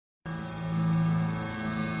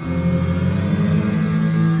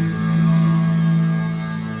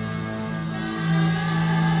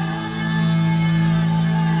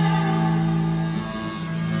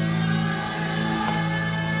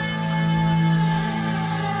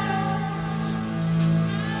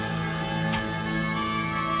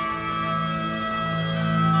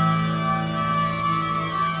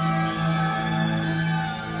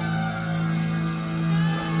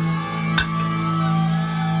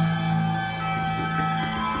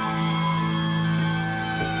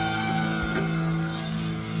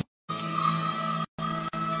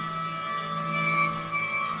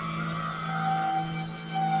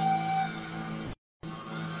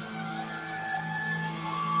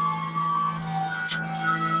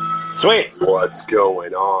Sweet. What's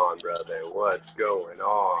going on, brother? What's going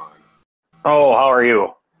on? Oh, how are you?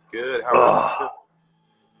 Good. How are you?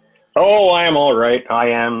 Oh, I am all right. I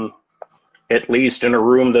am at least in a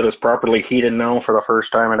room that is properly heated now for the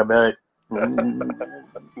first time in about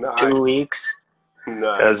Nice. 2 weeks.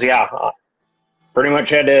 Nice. Because, pretty much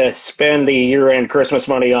had to spend the year-end Christmas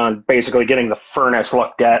money on basically getting the furnace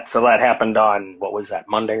looked at. So that happened on, what was that,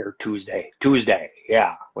 Monday or Tuesday? Tuesday,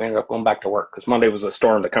 yeah. We ended up going back to work because Monday was a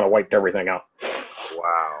storm that kind of wiped everything out.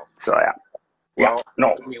 Wow. So, yeah. Yeah, Well,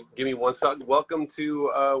 no. Give me 1 second. Welcome to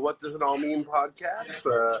What Does It All Mean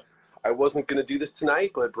podcast. I wasn't going to do this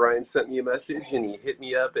tonight, but Brian sent me a message and he hit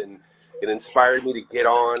me up and it inspired me to get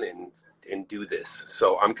on and do this.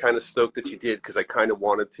 So I'm kind of stoked that you did because I kind of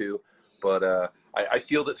wanted to, but I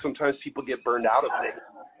feel that sometimes people get burned out of things.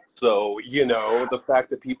 So, the fact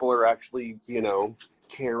that people are actually,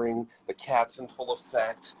 caring, the cat's in full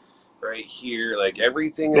effect right here, like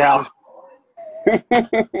everything is just...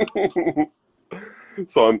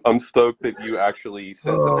 So I'm stoked that you actually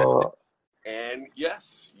sent the message. And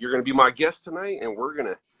yes, you're going to be my guest tonight, and we're going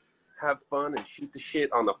to have fun and shoot the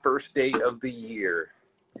shit on the first day of the year.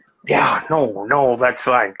 Yeah, no, that's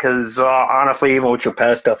fine. Because honestly, even with your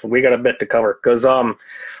past stuff, we got a bit to cover. Because I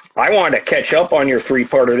wanted to catch up on your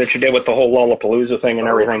 3-parter that you did with the whole Lollapalooza thing and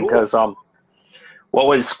everything. Because what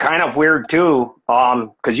was kind of weird too,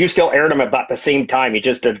 because you still aired them about the same time. You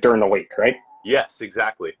just did it during the week, right? Yes,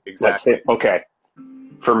 exactly. Okay.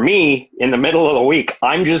 For me, in the middle of the week,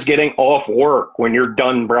 I'm just getting off work when you're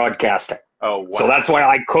done broadcasting. Oh, wow. So that's why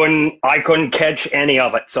I couldn't catch any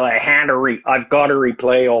of it. So I've got to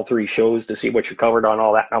replay all 3 shows to see what you covered on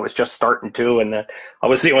all that. And I was just starting to, and then I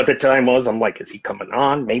was seeing what the time was. I'm like, is he coming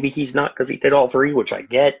on? Maybe he's not because he did all 3, which I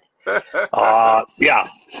get. Yeah.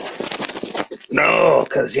 No,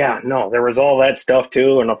 there was all that stuff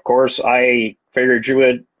too. And of course, I figured you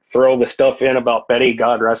would throw the stuff in about Betty,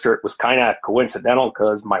 God rest her. It was kind of coincidental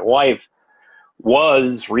because my wife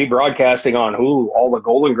was rebroadcasting on Hulu all the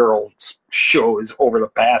Golden Girls shows over the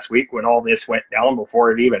past week when all this went down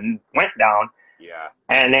before it even went down. Yeah.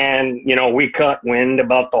 And then, we cut wind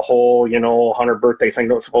about the whole, 100th birthday thing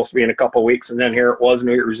that was supposed to be in a couple of weeks. And then here it was,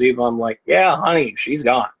 New Year's Eve. I'm like, yeah, honey, she's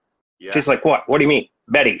gone. Yeah. She's like, what? What do you mean?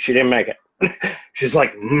 Betty, she didn't make it. She's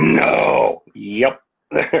like, no. Yep.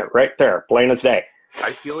 Right there, plain as day.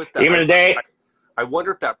 I feel it. Even today. I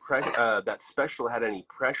wonder if that special had any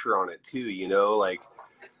pressure on it too.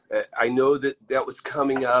 I know that was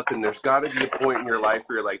coming up, and there's got to be a point in your life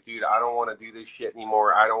where you're like, dude, I don't want to do this shit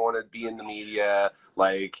anymore. I don't want to be in the media.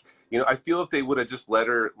 I feel if they would have just let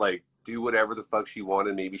her do whatever the fuck she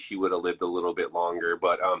wanted, maybe she would have lived a little bit longer.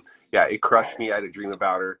 But yeah, it crushed me. I had a dream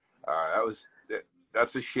about her.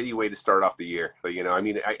 That's a shitty way to start off the year. But,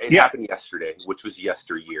 it happened yesterday, which was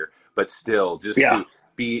yesteryear. But still, to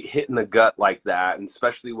be hit in the gut like that, and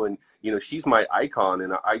especially when, she's my icon,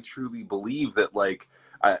 and I truly believe that,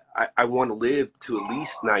 I want to live to at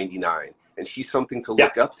least 99, and she's something to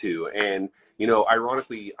look up to. And,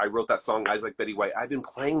 ironically, I wrote that song, Eyes Like Betty White. I've been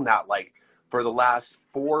playing that, for the last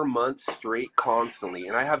 4 months straight constantly.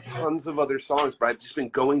 And I have tons of other songs, but I've just been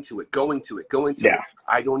going to it.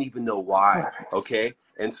 I don't even know why. Okay.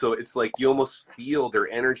 And so it's like, you almost feel their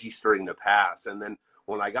energy starting to pass. And then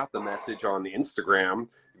when I got the message on the Instagram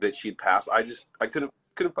that she'd passed, I couldn't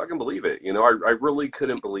fucking believe it. I really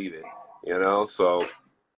couldn't believe it, so.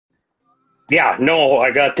 Yeah, no,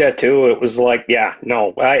 I got that too. It was like,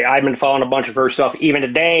 I've been following a bunch of her stuff. Even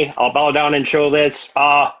today, I'll bow down and show this.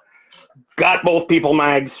 Got both People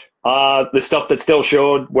mags, the stuff that still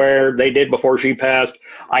showed where they did before she passed.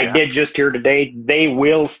 I did just hear today, they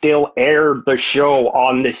will still air the show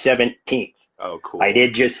on the 17th. Oh, cool. I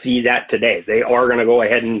did just see that today. They are going to go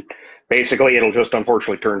ahead and basically it'll just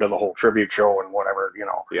unfortunately turn to the whole tribute show and whatever,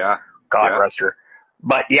 Yeah. God rest her.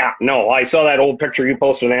 But I saw that old picture you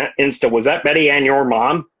posted on Insta. Was that Betty and your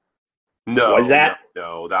mom? No. Was that?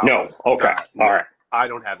 No. Okay. No. All right. I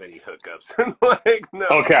don't have any hookups. No.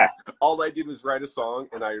 Okay. All I did was write a song,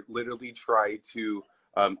 and I literally tried to.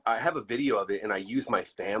 I have a video of it, and I used my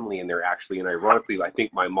family in there actually. And ironically, I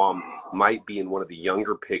think my mom might be in one of the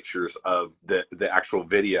younger pictures of the actual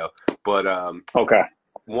video. But okay.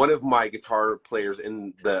 One of my guitar players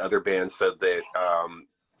in the other band said that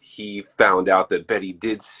he found out that Betty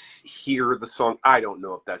did hear the song. I don't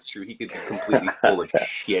know if that's true. He could be completely full of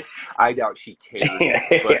shit. I doubt she cared.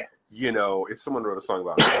 But if someone wrote a song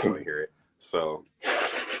about it, I want to hear it. So,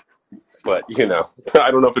 but I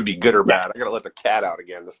don't know if it'd be good or bad. I gotta let the cat out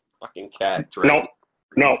again. This fucking cat.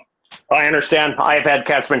 No, I understand. I've had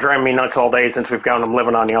cats been driving me nuts all day since we've got them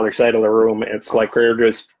living on the other side of the room. It's like they're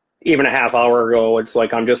just even a half hour ago, it's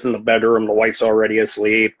like I'm just in the bedroom, the wife's already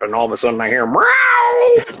asleep, and all of a sudden I hear meow.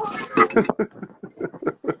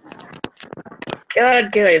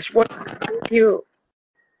 God, guys, what you?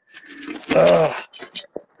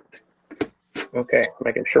 Okay,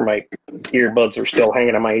 making sure my earbuds are still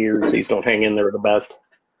hanging in my ears. These don't hang in there the best.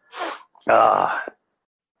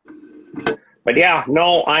 But yeah,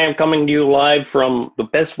 no, I am coming to you live from the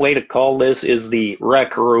best way to call this is the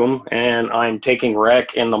rec room, and I'm taking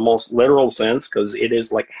rec in the most literal sense because it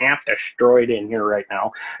is like half destroyed in here right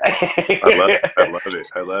now. I love it. I love it.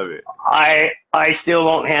 I love it. I still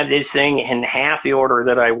don't have this thing in half the order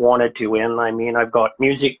that I wanted to in. I mean, I've got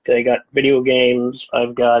music, I got video games,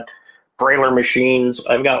 I've got trailer machines,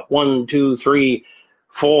 I've got 1, 2, 3,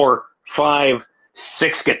 4, 5,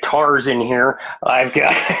 6 guitars in here. I've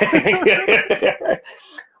got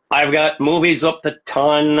I've got movies up the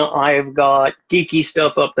ton. I've got geeky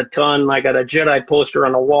stuff up the ton. I got a Jedi poster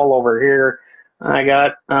on the wall over here. I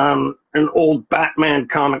got an old Batman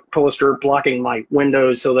comic poster blocking my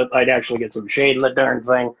windows so that I'd actually get some shade in the darn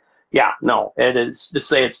thing. Yeah, no, it is to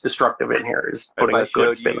say it's destructive in here is putting a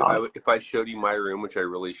good spin on it. If I showed you my room, which I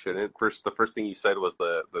really shouldn't, the first thing you said was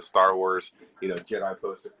the Star Wars, Jedi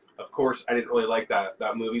poster. Of course, I didn't really like that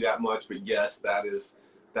movie that much, but yes, that is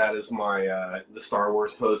my the Star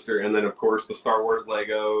Wars poster, and then of course the Star Wars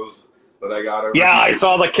Legos that I got over Yeah, here. I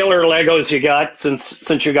saw the killer Legos you got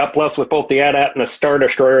since you got plus with both the AT-AT and the Star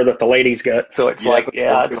Destroyer that the ladies got. So it's like,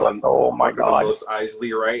 oh my God. Mos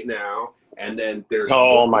Eisley right now. And then there's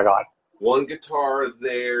my God, one guitar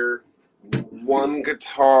there, and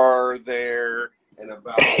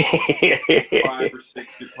about 5 or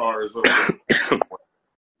 6 guitars over there.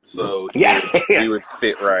 So you would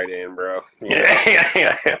fit right in, bro.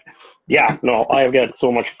 Yeah, no, I've got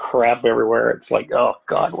so much crap everywhere. It's like, oh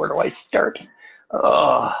God, where do I start?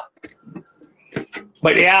 But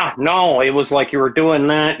yeah, no, it was like you were doing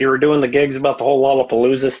that. You were doing the gigs about the whole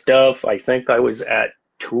Lollapalooza stuff. I think I was at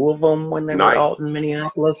 2 of them when they were out in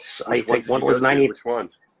Minneapolis. I think one was 90. Which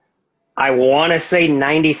ones? I want to say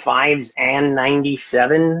 95s and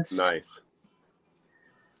 97s. Nice.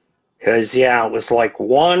 Because, yeah, it was like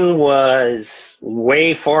one was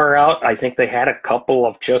way far out. I think they had a couple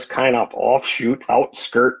of just kind of offshoot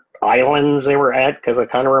outskirt islands they were at because I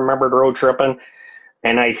kind of remembered road tripping.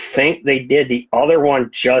 And I think they did the other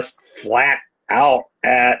one just flat out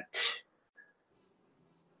at,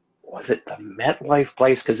 was it the MetLife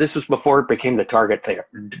place? Because this was before it became the Target thing,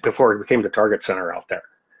 before it became the Target Center out there.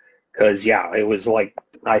 Because, yeah, it was like,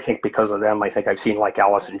 I think because of them, I think I've seen like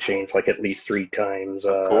Alice in Chains like at least 3 times.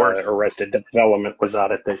 Of course. Arrested Development was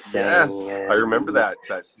out at this thing. Yes, I remember that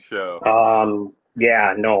show.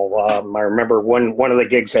 Yeah, no, I remember one of the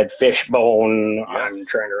gigs had Fishbone. Yes. I'm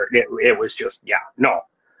trying to, it was just, yeah, no,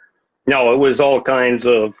 it was all kinds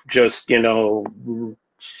of just,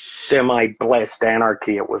 semi-blessed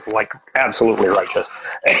anarchy. It was like absolutely righteous.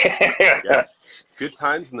 Yes. Good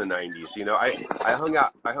times in the 90s. I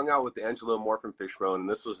hung out with Angelo Moore from Fishbone, and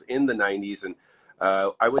this was in the 90s. And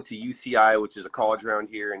I went to UCI, which is a college around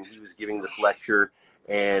here, and he was giving this lecture.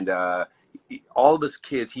 And all of us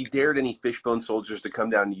kids, he dared any Fishbone soldiers to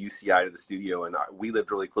come down to UCI to the studio. And we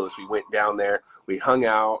lived really close. We went down there, we hung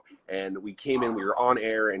out, and we came in. We were on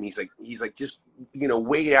air, and he's like, just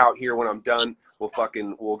wait out here. When I'm done,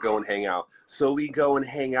 we'll go and hang out. So we go and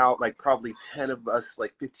hang out, like probably 10 of us,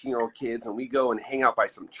 like 15-year-old kids, and we go and hang out by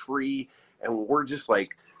some tree, and we're just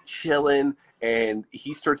like chilling. And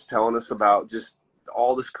he starts telling us about just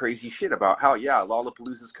all this crazy shit about how,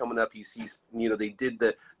 Lollapalooza's coming up. He sees, they did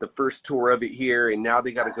the first tour of it here, and now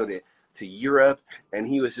they got to go to Europe. And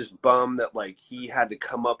he was just bummed that like he had to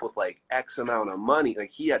come up with like X amount of money,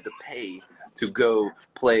 like he had to pay to go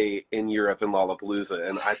play in Europe in Lollapalooza.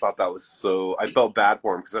 And I thought that was I felt bad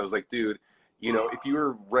for him, because I was like, dude, if you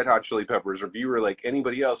were Red Hot Chili Peppers, or if you were like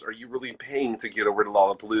anybody else, are you really paying to get over to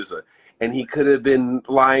Lollapalooza? And he could have been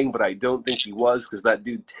lying, but I don't think he was, because that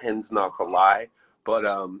dude tends not to lie. But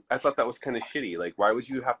I thought that was kind of shitty. Like, why would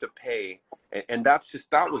you have to pay? And that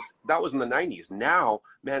was in the 90s. Now,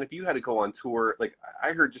 man, if you had to go on tour, like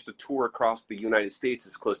I heard just a tour across the United States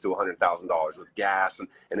is close to $100,000 with gas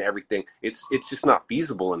and everything. It's just not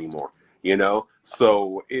feasible anymore,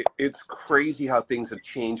 So it's crazy how things have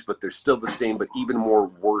changed, but they're still the same, but even more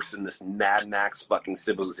worse in this Mad Max fucking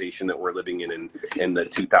civilization that we're living in the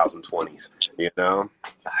 2020s,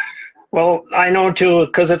 Well, I know too,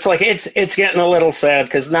 because it's like it's getting a little sad,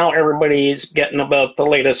 because now everybody's getting about the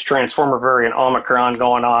latest Transformer variant Omicron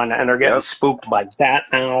going on, and they're getting spooked by that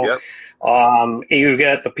now. Yep. You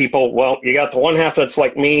get the people. Well, you got the one half that's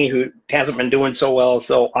like me, who hasn't been doing so well.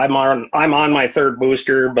 So I'm on my 3rd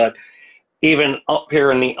booster, but even up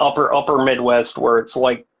here in the upper Midwest where it's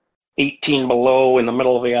like 18 below in the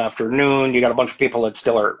middle of the afternoon, you got a bunch of people that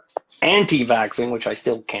still are anti-vaxxing, which I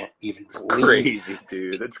still can't even believe. Crazy,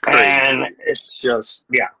 dude. That's crazy. And it's just,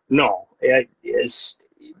 yeah, no, it is.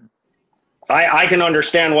 I can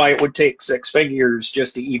understand why it would take 6 figures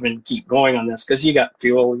just to even keep going on this, because you got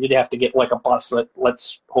fuel. You'd have to get like a bus that,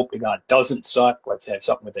 let's hope to God, doesn't suck. Let's have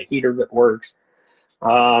something with a heater that works.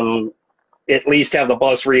 At least have the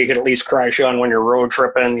bus where you can at least crash on when you're road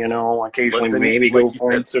tripping, you know, occasionally maybe go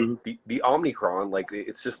find some. The Omicron, like,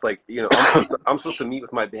 it's just like, you know, I'm supposed to meet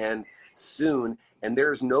with my band soon, and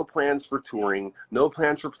there's no plans for touring, no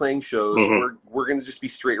plans for playing shows. Mhm. We're going to just be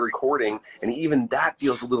straight recording. And even that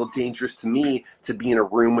feels a little dangerous to me, to be in a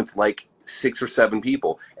room with like 6 or 7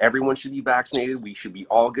 people. Everyone should be vaccinated. We should be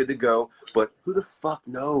all good to go. But who the fuck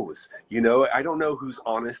knows? You know, I don't know who's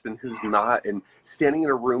honest and who's not. And standing in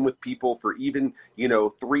a room with people for even, you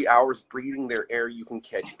know, 3 hours breathing their air, you can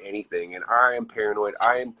catch anything. And I am paranoid.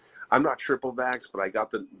 I'm not triple vax, but I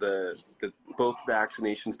got the both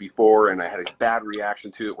vaccinations before, and I had a bad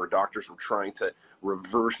reaction to it where doctors were trying to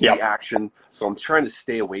reverse the action. So I'm trying to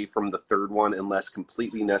stay away from the third one unless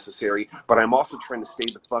completely necessary. But I'm also trying to stay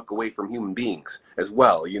the fuck away from human beings as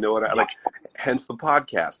well. You know what I like? Hence the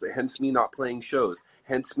podcast. Hence me not playing shows.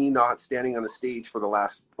 Hence me not standing on a stage for the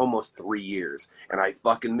last almost 3 years. And I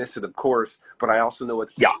fucking miss it, of course. But I also know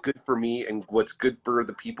what's good for me and what's good for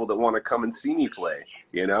the people that want to come and see me play.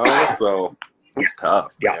 You know? So it's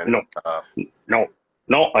tough. Yeah, man.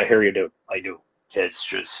 No, I hear you, dude. I do. It's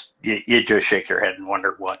just, you just shake your head and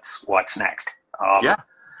wonder what's next. Yeah,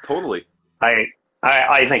 totally.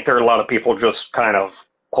 I think there are a lot of people just kind of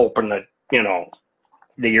hoping that, you know,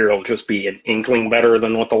 the year will just be an inkling better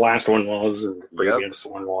than what the last one was and the previous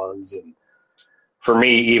one was. And for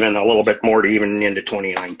me, even a little bit more to even into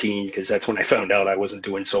 2019, because that's when I found out I wasn't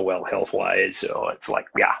doing so well health-wise. So it's like,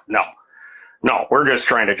 no, we're just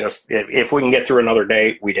trying to if we can get through another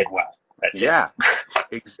day, we did well. That's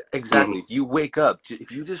it. Exactly. If you wake up,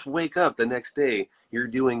 if you just wake up the next day, you're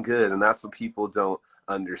doing good. And that's what people don't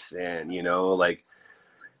understand, you know, like,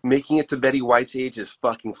 making it to Betty White's age is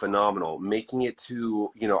fucking phenomenal. Making it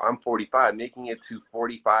to, you know, I'm 45, making it to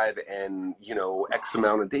 45 and, you know, X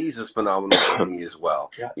amount of days is phenomenal for me as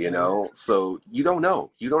well, you know? So you don't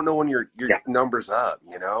know when your number's up,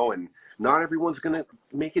 you know, and not everyone's going to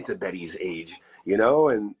make it to Betty's age, you know?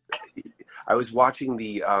 And I was watching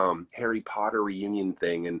the Harry Potter reunion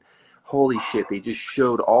thing, and holy shit, they just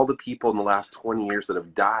showed all the people in the last 20 years that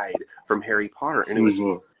have died from Harry Potter. And it was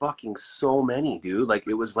fucking so many, dude. Like,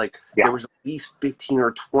 it was like there was at least 15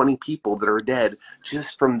 or 20 people that are dead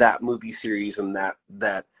just from that movie series and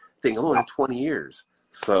that thing alone in 20 years.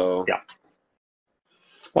 So. Yeah.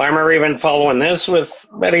 Well, I remember even following this with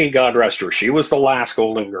Betty, God rest her. She was the last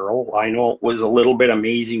Golden Girl. I know it was a little bit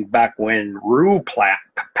amazing back when Rue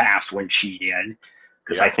passed when she did,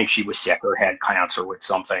 because I think she was sick or had cancer with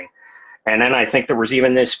something. And then I think there was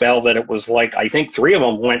even this spell that it was like, I think 3 of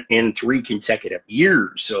them went in 3 consecutive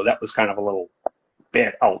years. So that was kind of a little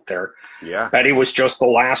bit out there. Yeah. Betty was just the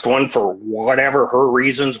last one for whatever her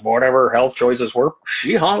reasons, whatever her health choices were.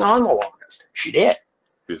 She hung on the longest. She did.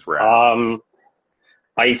 She was rad.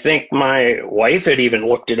 I think my wife had even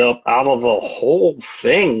looked it up out of the whole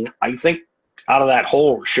thing. I think out of that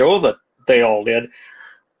whole show that they all did,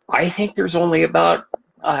 I think there's only about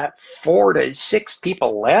 4 to 6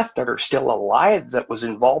 people left that are still alive that was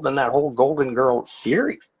involved in that whole Golden Girl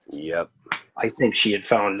series. Yep. I think she had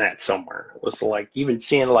found that somewhere. It was like, even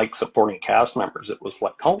seeing like supporting cast members, it was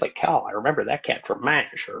like, holy cow, I remember that cat from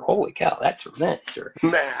MASH, or holy cow, that's from this, or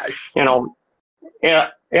MASH. You know,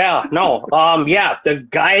 the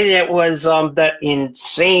guy that was that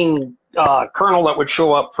insane colonel that would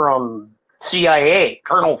show up from CIA,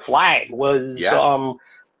 Colonel Flagg, was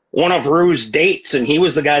one of Rue's dates, and he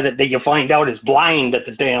was the guy that you find out is blind at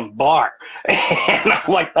the damn bar. And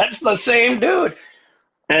I'm like, that's the same dude.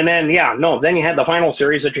 And then, then you had the final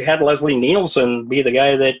series that you had Leslie Nielsen be the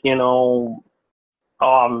guy that, you know,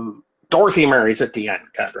 Dorothy marries at the end,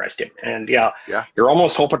 God rest him. And you're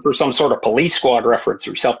almost hoping for some sort of Police Squad reference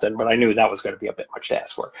or something, but I knew that was going to be a bit much to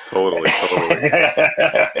ask for. Totally.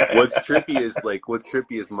 What's trippy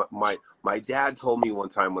is my dad told me one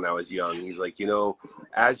time when I was young, he's like, you know,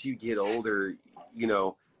 as you get older, you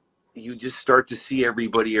know, you just start to see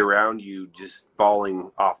everybody around you just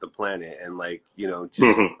falling off the planet and, like, you know,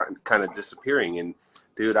 just kind of disappearing. And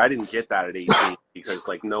dude, I didn't get that at 18 because,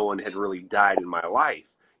 like, no one had really died in my life.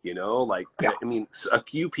 You know, like, I mean, a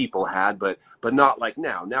few people had, but not like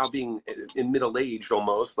now. Now being in middle age,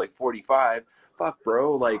 almost like 45, fuck,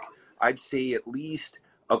 bro. Like, I'd say at least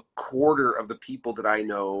a quarter of the people that I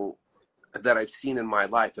know that I've seen in my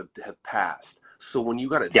life have passed. So when you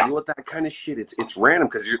got to Yeah. deal with that kind of shit, it's random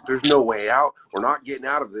because there's no way out. We're not getting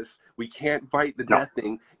out of this. We can't fight the No. death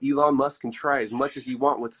thing. Elon Musk can try as much as he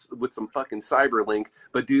want with some fucking Cyberlink,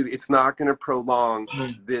 but dude, it's not going to prolong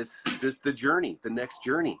the journey, the next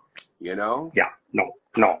journey. You know? Yeah. No,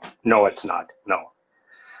 it's not.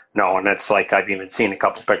 No, and it's like I've even seen a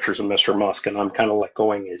couple pictures of Mr. Musk, and I'm kind of like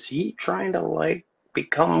going, is he trying to like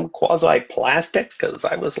become quasi-plastic? Because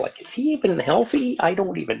I was like, is he even healthy? I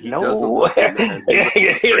don't even know. He doesn't look it, man. He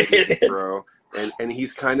looks crazy, bro. And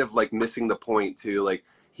he's kind of like missing the point too. Like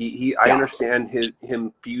I understand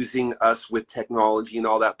him fusing us with technology and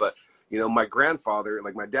all that, but you know, my grandfather,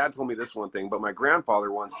 like my dad told me this one thing, but my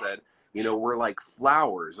grandfather once said, you know, we're like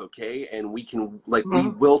flowers, okay? And we can, like, we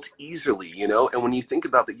wilt easily, you know? And when you think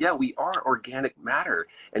about that, yeah, we are organic matter.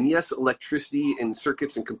 And yes, electricity and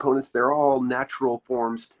circuits and components, they're all natural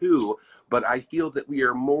forms too. But I feel that we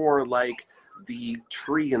are more like the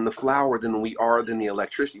tree and the flower than the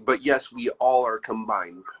electricity. But yes, we all are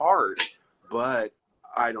combined part. But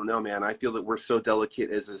I don't know, man. I feel that we're so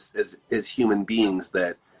delicate as human beings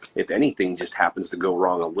that if anything just happens to go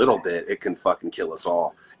wrong a little bit, it can fucking kill us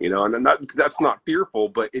all. You know, and that's not fearful,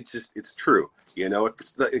 but it's true. You know,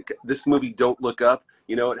 this movie, Don't Look Up,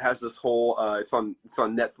 you know, it has this whole, it's on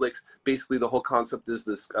Netflix. Basically, the whole concept is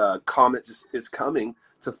this comet is coming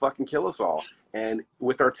to fucking kill us all. And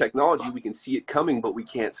with our technology, we can see it coming, but we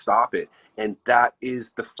can't stop it. And that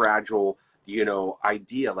is the fragile, you know,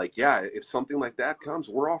 idea. Like, yeah, if something like that comes,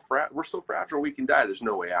 we're so fragile we can die. There's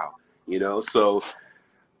no way out. You know, so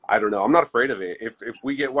I don't know. I'm not afraid of it. If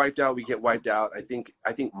we get wiped out, we get wiped out. I think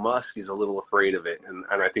Musk is a little afraid of it, and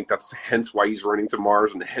I think that's hence why he's running to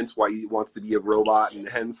Mars, and hence why he wants to be a robot, and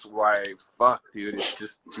hence why dude, it's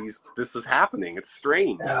just this is happening. It's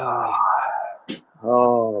strange.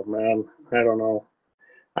 Oh man, I don't know.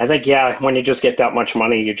 I think when you just get that much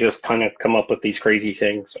money, you just kind of come up with these crazy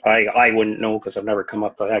things. I wouldn't know because I've never come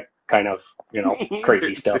up with that kind of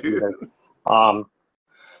crazy stuff either.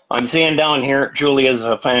 I'm seeing down here, Julia's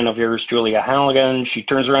a fan of yours, Julia Halligan. She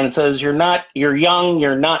turns around and says, you're young,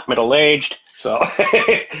 you're not middle-aged. So,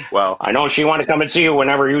 well, I know she wanted to come and see you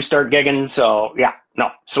whenever you start gigging. So,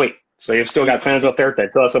 sweet. So you've still got fans out there.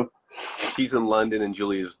 That's awesome. She's in London, and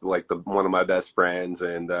Julie's like one of my best friends.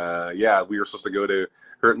 And we were supposed to go to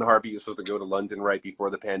Hurt in the Heartbeat. Was supposed to go to London right before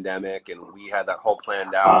the pandemic, and we had that whole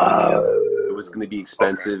planned out. And yes, it was going to be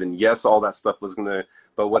expensive, and yes, all that stuff was going to.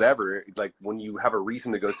 But whatever, like when you have a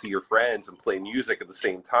reason to go see your friends and play music at the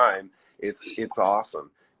same time, it's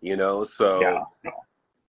awesome, you know. So,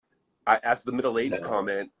 as the middle age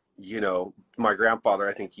comment, you know, my grandfather,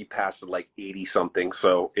 I think he passed at like 80 something.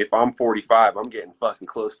 So if I'm 45, I'm getting fucking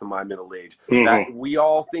close to my middle age. That, we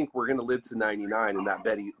all think we're gonna live to 99 in that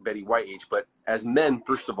Betty White age, but as men,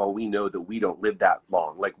 first of all, we know that we don't live that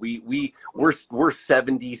long. Like we're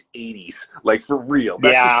 70s, 80s, like for real.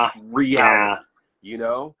 That's just reality. Yeah. You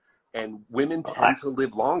know, and women tend to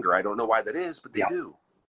live longer. I don't know why that is, but they do.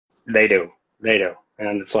 They do.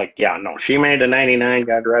 And it's like, she made a 99,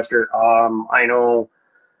 God rest her. I know,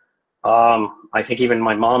 I think even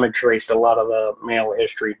my mom had traced a lot of the male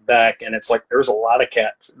history back, and it's like, there's a lot of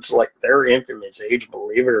cats. It's like their infamous age,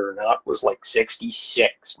 believe it or not, was like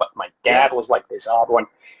 66, but my dad was like this odd one.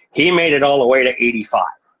 He made it all the way to 85.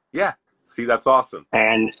 Yeah. See, that's awesome.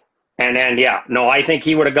 And then, I think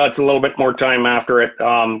he would have got a little bit more time after it.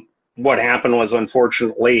 What happened was,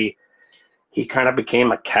 unfortunately, he kind of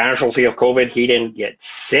became a casualty of COVID. He didn't get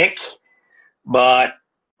sick, but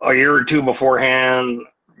a year or two beforehand,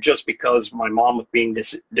 just because my mom was being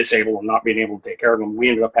disabled and not being able to take care of him, we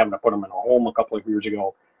ended up having to put him in a home a couple of years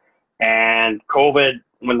ago. And COVID,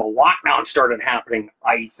 when the lockdown started happening,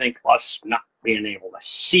 I think us not being able to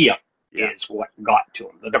see him is what got to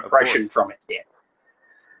him. The depression from it did.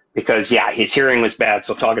 Because, his hearing was bad,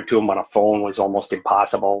 so talking to him on a phone was almost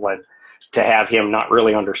impossible. And to have him not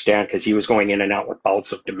really understand, because he was going in and out with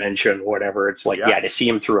bouts of dementia and whatever, it's like, to see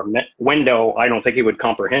him through a window, I don't think he would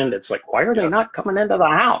comprehend. It's like, why are they not coming into the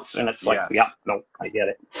house? And it's like, I get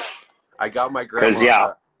it. I got my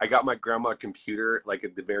grandma. I got my grandma a computer, like,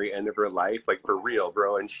 at the very end of her life, like, for real,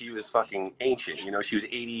 bro. And she was fucking ancient. You know, she was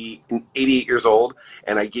 88 years old.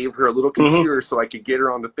 And I gave her a little computer so I could get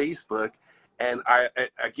her onto Facebook. And I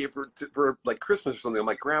gave her for like Christmas or something. I'm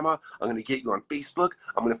like, Grandma, I'm going to get you on Facebook.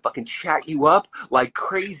 I'm going to fucking chat you up like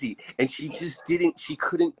crazy. And she just she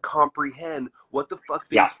couldn't comprehend what the fuck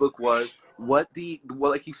Facebook was, what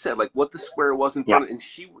like you said, like what the square was in front of. And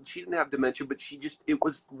she didn't have dementia, but it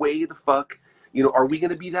was way the fuck. You know, are we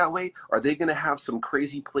going to be that way? Are they going to have some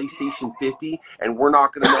crazy PlayStation 50 and we're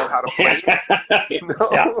not going to know how to play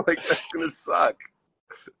it? Like, that's going to suck.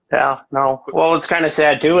 Yeah, no. Well, it's kind of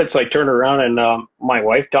sad too. It's like turn around and my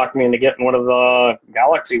wife talked me into getting one of the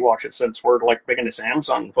Galaxy watches since we're like picking the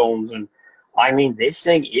Samsung phones, and I mean this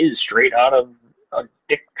thing is straight out of a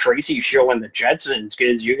Dick Tracy show in the Jetsons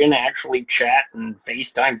because you can actually chat and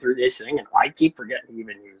FaceTime through this thing, and I keep forgetting to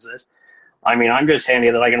even use this. I mean, I'm just handy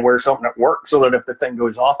that I can wear something at work so that if the thing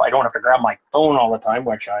goes off, I don't have to grab my phone all the time,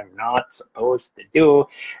 which I'm not supposed to do.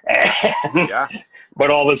 And, Yeah. but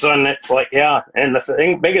all of a sudden, it's like, yeah. And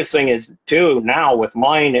the biggest thing is, too, now with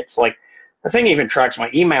mine, it's like the thing even tracks my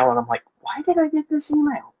email, and I'm like, why did I get this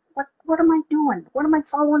email? What am I doing? What am I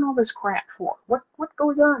following all this crap for? What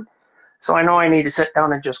goes on? So I know I need to sit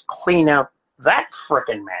down and just clean up that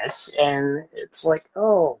frickin' mess. And it's like,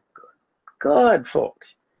 oh, good, folks.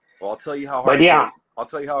 Well, I'll tell you how But hard yeah, I'll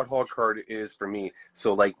tell you how hard it is for me.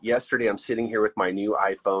 So like yesterday, I'm sitting here with my new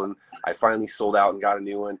iPhone. I finally sold out and got a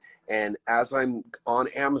new one. And as I'm on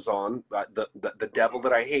Amazon, the devil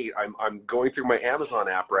that I hate, I'm going through my Amazon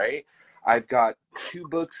app, right? I've got 2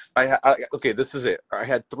 books. Okay, this is it. I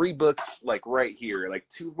had 3 books like right here. Like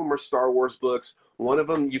 2 of them are Star Wars books. One of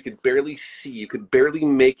them you could barely see, you could barely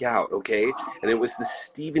make out, okay? And it was the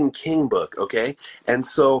Stephen King book, okay? And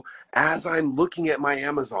so as I'm looking at my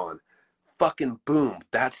Amazon, fucking boom,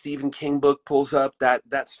 that Stephen King book pulls up,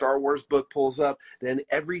 that Star Wars book pulls up, then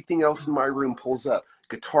everything else in my room pulls up.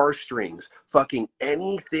 Guitar strings, fucking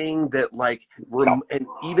anything that like, and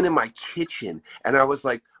even in my kitchen. And I was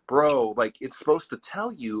like, bro, like it's supposed to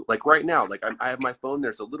tell you, like right now, like I have my phone,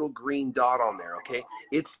 there's a little green dot on there, okay?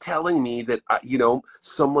 It's telling me that,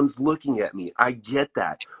 someone's looking at me. I get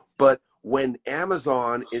that. But when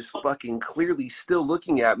Amazon is fucking clearly still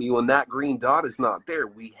looking at me when that green dot is not there,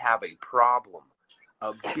 we have a problem.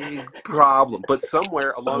 A big problem. But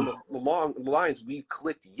somewhere along the lines, we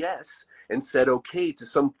clicked yes and said okay to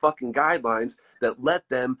some fucking guidelines that let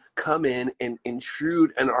them come in and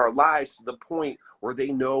intrude in our lives to the point where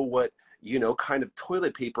they know what, kind of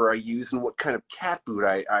toilet paper I use and what kind of cat food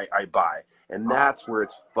I buy. And that's where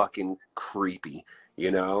it's fucking creepy,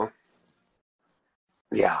 you know?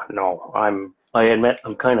 yeah, no, I admit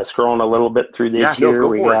I'm kind of scrolling a little bit through this Yeah, no, here. go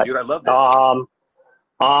We for it, got, dude. I love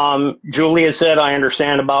this. Julia said, I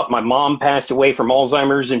understand about my mom passed away from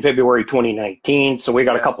Alzheimer's in February 2019. So we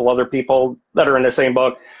got a Yes. couple other people that are in the same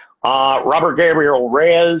book. Robert Gabriel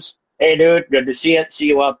Reyes. Hey, dude, good to see it. See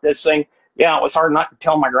you up this thing. Yeah, it was hard not to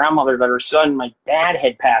tell my grandmother that her son, my dad,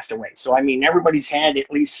 had passed away. So, I mean, everybody's had at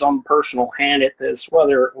least some personal hand at this,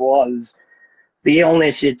 whether it was the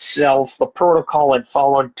illness itself, the protocol it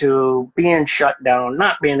followed to being shut down,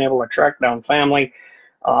 not being able to track down family.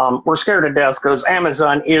 We're scared to death because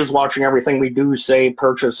Amazon is watching everything we do, say,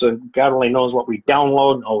 purchase, and God only knows what we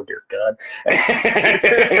download. Oh, dear God.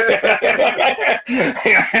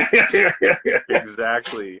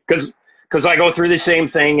 Exactly. Because I go through the same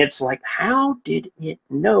thing. It's like, how did it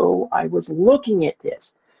know I was looking at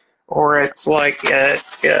this? Or it's like, yeah,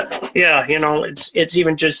 it's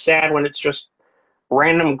even just sad when it's just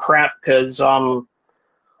random crap because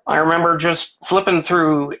I remember just flipping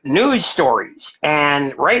through news stories,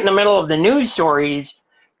 and right in the middle of the news stories,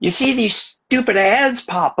 you see these stupid ads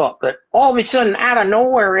pop up that all of a sudden, out of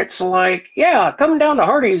nowhere, it's like, yeah, come down to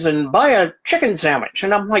Hardee's and buy a chicken sandwich.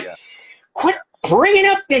 And I'm like, Yes. quit bringing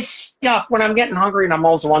up this stuff when I'm getting hungry, and I'm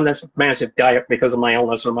also on this massive diet because of my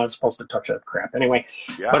illness, so I'm not supposed to touch that crap anyway.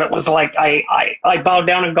 Yeah. But it was like I bowed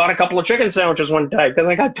down and got a couple of chicken sandwiches one day because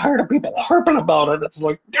I got tired of people harping about it. It's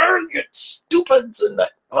like, darn you stupids, and that.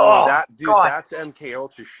 Oh, Oh, that dude, God. that's MK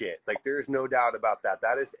Ultra shit. Like, there is no doubt about that.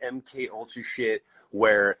 That is MK Ultra shit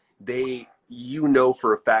where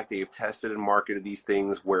for a fact they've tested and marketed these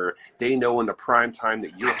things where they know in the prime time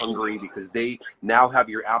that you're hungry because they now have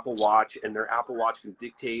your Apple Watch, and their Apple Watch can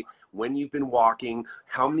dictate when you've been walking,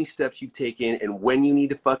 how many steps you've taken, and when you need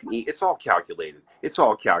to fucking eat. It's all calculated. It's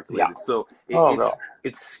all calculated. Yeah. So Oh, no.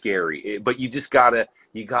 it's scary. But you just gotta,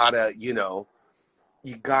 you gotta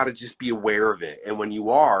just be aware of it. And when you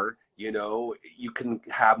are, you can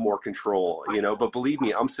have more control, but believe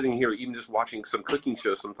me, I'm sitting here even just watching some cooking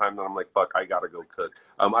shows sometimes and I'm like, fuck, I gotta go cook.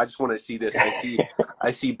 I just want to see this. I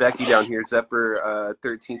see Becky down here, Zephyr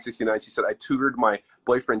 1369. She said, I tutored my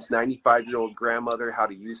boyfriend's 95-year-old grandmother how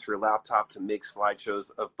to use her laptop to make slideshows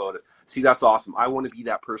of photos. See, that's awesome. I want to be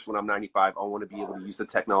that person when I'm 95. I want to be able to use the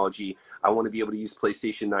technology. I want to be able to use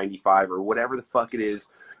PlayStation 95 or whatever the fuck it is.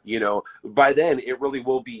 By then it really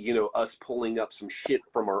will be, us pulling up some shit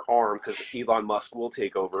from our arm because Elon Musk will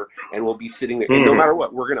take over and we'll be sitting there. And no matter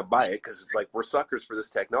what, we're going to buy it because like we're suckers for this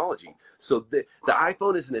technology. So the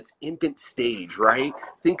iPhone is in its infant stage, right?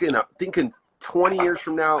 Thinking 20 years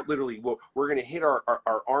from now, literally, we're going to hit our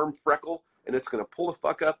arm freckle and it's going to pull the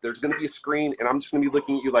fuck up. There's going to be a screen, and I'm just going to be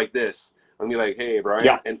looking at you like this. I'm going to be like, hey, Brian,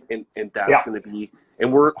 Yeah. and that's Yeah. going to be,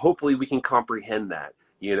 and hopefully we can comprehend that,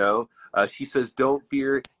 you know? She says, don't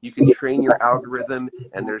fear, you can train your algorithm,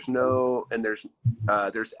 and there's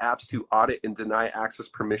apps to audit and deny access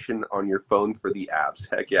permission on your phone for the apps.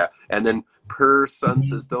 Heck yeah. And then Per Sun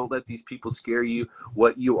says, don't let these people scare you.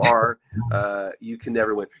 What you are, you can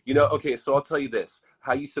never win. You know, okay, so I'll tell you this.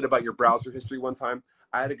 How you said about your browser history one time,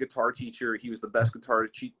 I had a guitar teacher. He was the best guitar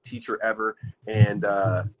teacher ever. And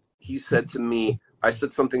he said to me, I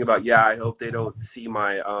said something about, yeah, I hope they don't see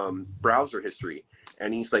my browser history.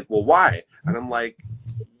 And he's like, well, why? And I'm like,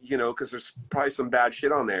 you know, because there's probably some bad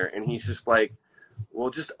shit on there. And he's just like, well,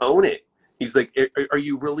 just own it. He's like, are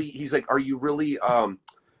you really,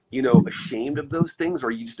 you know, ashamed of those things? Or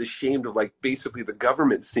are you just ashamed of, like, basically the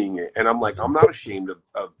government seeing it? And I'm like, I'm not ashamed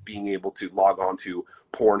of being able to log on to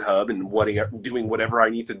Pornhub and doing whatever I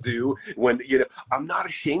need to do when, you know, I'm not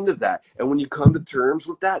ashamed of that. And when you come to terms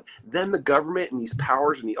with that, then the government and these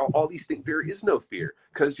powers and all these things, there is no fear,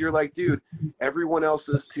 because you're like, dude, everyone else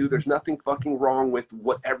is too. There's nothing fucking wrong with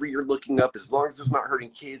whatever you're looking up, as long as it's not hurting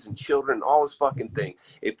kids and children and all this fucking thing.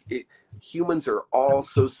 Humans are all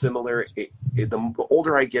so similar. The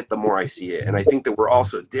older I get, the more I see it. And I think that we're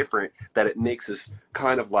also different, that it makes us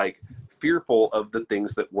kind of like fearful of the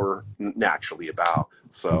things that we're naturally about.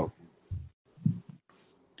 So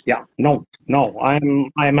Yeah, no,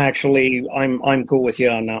 I'm actually, I'm cool with you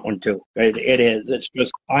on that one too. It is. It's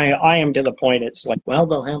just, I am to the point. It's like, well,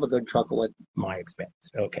 they'll have a good chuckle at my expense.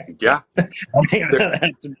 Okay. yeah.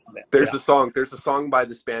 There's Yeah. a song by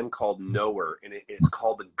this band called Knower, and it's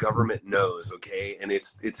called The Government Knows, okay? And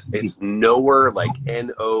it's Knower, like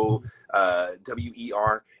Nower,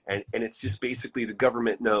 and it's just basically the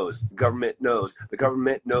government knows. The government knows. The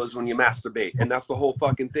government knows when you masturbate, and that's the whole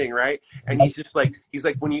fucking thing, right? And he's like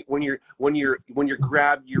when you're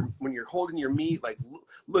holding your meat, like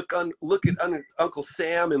look at Uncle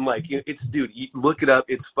Sam, and like, it's, dude, you look it up.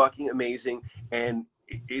 It's fucking amazing. And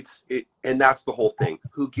and that's the whole thing.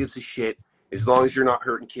 Who gives a shit? As long as you're not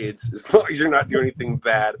hurting kids, as long as you're not doing anything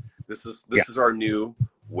bad, this is our new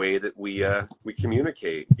way that we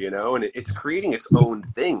communicate, you know. And it's creating its own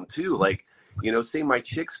thing too. Like, you know, say my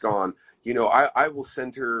chick's gone, you know, I will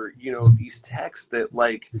send her, you know, these texts that,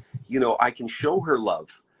 like, you know, I can show her love,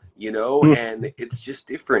 you know. And it's just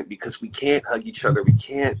different because we can't hug each other. We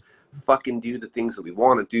can't fucking do the things that we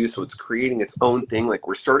want to do. So it's creating its own thing. Like,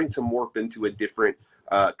 we're starting to morph into a different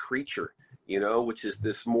creature, you know, which is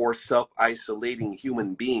this more self-isolating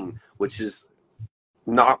human being, which is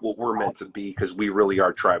not what we're meant to be, because we really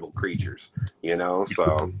are tribal creatures, you know.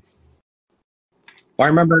 So I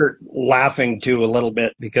remember laughing too a little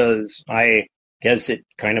bit, because I guess it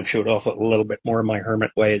kind of showed off a little bit more of my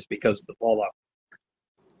hermit ways because of all the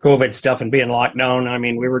COVID stuff and being locked down. I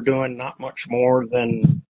mean, we were doing not much more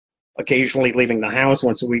than occasionally leaving the house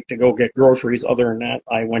once a week to go get groceries. Other than that,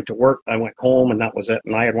 I went to work, I went home, and that was it.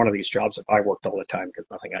 And I had one of these jobs that I worked all the time because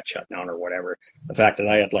nothing got shut down or whatever. The fact that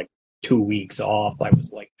I had like 2 weeks off, I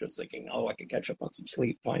was like just thinking, oh, I could catch up on some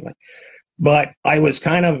sleep finally. But I was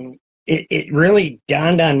kind of, it really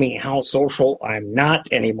dawned on me how social I'm not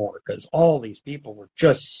anymore, because all these people were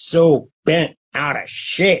just so bent out of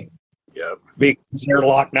shape. yeah, Because they're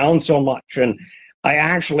locked down so much. And I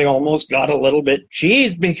actually almost got a little bit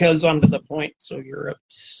cheesed, because I'm to the point, so you're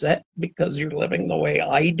upset because you're living the way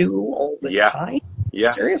I do all the time?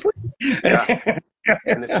 Yeah. Seriously? Yeah.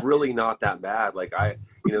 And it's really not that bad. Like,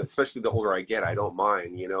 you know, especially the older I get, I don't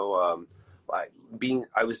mind, you know.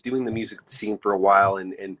 I was doing the music scene for a while,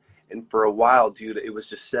 and for a while, dude, it was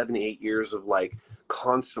just 7-8 years of like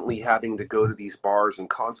constantly having to go to these bars and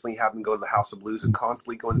constantly having to go to the House of Blues and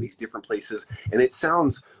constantly going to these different places. And it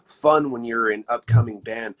sounds fun when you're an upcoming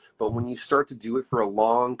band, but when you start to do it for a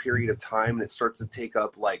long period of time, and it starts to take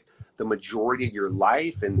up like the majority of your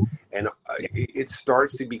life, and it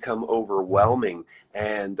starts to become overwhelming.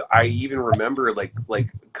 And I even remember like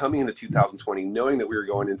coming into 2020, knowing that we were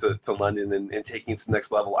going into London and taking it to the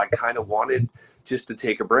next level, I kind of wanted just to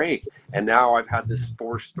take a break. And now I've had this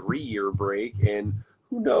forced 3-year break, and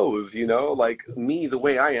who knows, you know, like me, the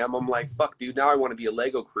way I am, I'm like, fuck, dude, now I want to be a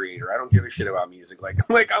Lego creator. I don't give a shit about music. Like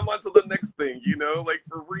I'm on to the next thing, you know, like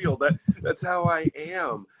for real. That's how I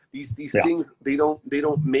am. These things, they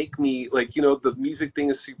don't make me, like, you know, the music thing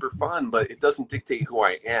is super fun, but it doesn't dictate who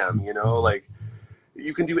I am, you know. Like,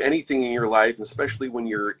 you can do anything in your life, especially when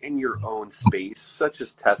you're in your own space, such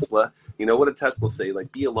as Tesla. You know, what did Tesla say?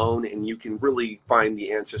 Like, be alone and you can really find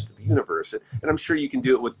the answers to the universe. And I'm sure you can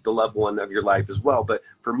do it with the loved one of your life as well. But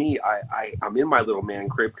for me, I'm in my little man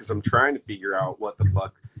crib because I'm trying to figure out what the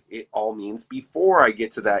fuck it all means before I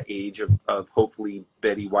get to that age of hopefully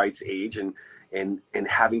Betty White's age and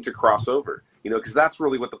having to cross over, because that's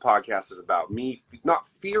really what the podcast is about. Me not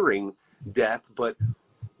fearing death, but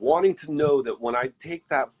wanting to know that when I take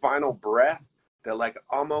that final breath, that like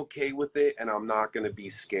I'm okay with it and I'm not going to be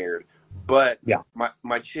scared. But Yeah.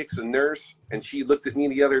 my chick's a nurse, and she looked at me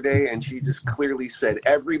the other day and she just clearly said,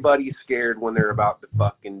 everybody's scared when they're about to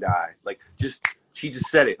fucking die. Like, she just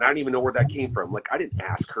said it, and I don't even know where that came from. Like, I didn't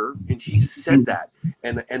ask her, and she said that,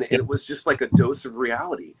 and it was just like a dose of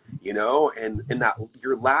reality, and that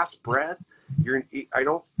your last breath, I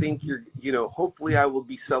don't think hopefully I will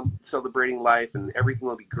be celebrating life and everything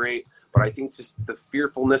will be great, but I think just the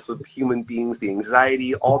fearfulness of human beings, the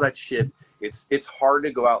anxiety, all that shit, it's hard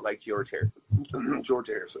to go out like George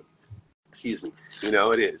Harrison. Excuse me.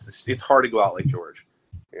 It is. It's hard to go out like George,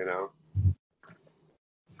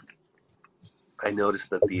 I noticed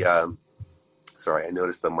that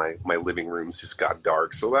my living room's just got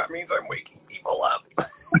dark, so that means I'm waking people up.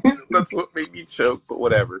 That's what made me choke, but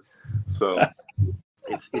whatever. So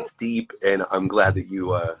it's deep, and I'm glad that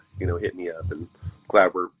you hit me up, and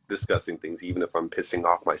glad we're discussing things, even if I'm pissing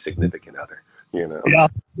off my significant other. Yeah.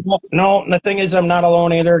 No, the thing is, I'm not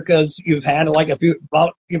alone either, because you've had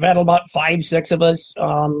about 5, 6 of us.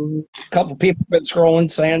 A couple people been scrolling,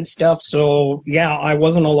 saying stuff. So yeah, I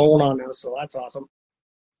wasn't alone on this, so that's awesome.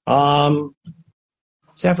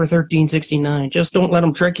 Zephyr 1369. Just don't let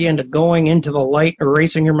them trick you into going into the light,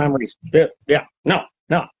 erasing your memories. Yeah.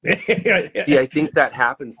 No. See, I think that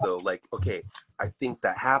happens though. Like, okay, I think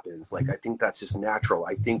that happens. Like, I think that's just natural.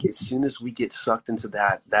 I think as soon as we get sucked into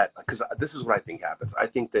that, because this is what I think happens. I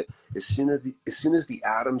think that as soon as the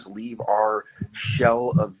atoms leave our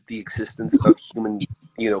shell of the existence of human,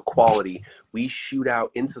 quality, we shoot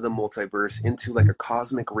out into the multiverse, into like a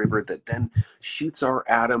cosmic river that then shoots our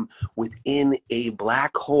atom within a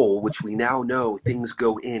black hole, which we now know things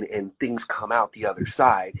go in and things come out the other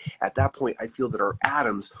side. At that point, I feel that our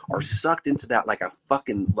atoms are sucked into that like a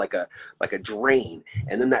fucking like a drain,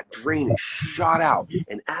 and then that drain is shot out.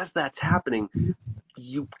 And as that's happening,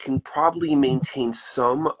 you can probably maintain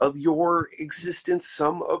some of your existence,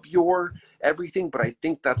 some of your everything, but I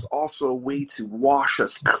think that's also a way to wash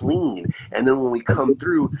us clean. And then when we come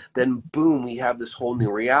through, then boom, we have this whole new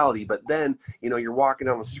reality. But then, you're walking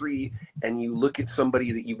down the street and you look at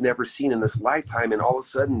somebody that you've never seen in this lifetime, and all of a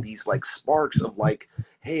sudden these like sparks of like,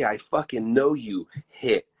 hey, I fucking know you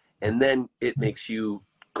hit. And then it makes you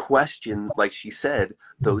question, like she said,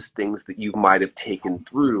 those things that you might have taken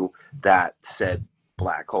through that said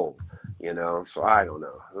black hole, so I don't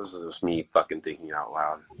know. This is just me fucking thinking out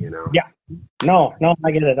loud, Yeah. No, I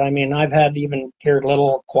get it. I mean, I've had even heard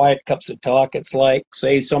little quiet cups of talk. It's like,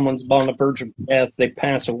 say someone's on the verge of death, they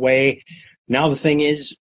pass away. Now the thing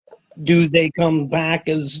is, do they come back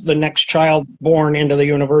as the next child born into the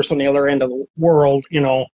universe on the other end of the world,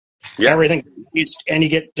 Yeah. Everything, and you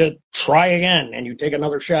get to try again, and you take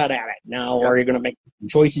another shot at it. Now, Are you going to make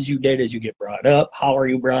choices you did as you get brought up? How are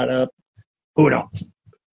you brought up? Who knows?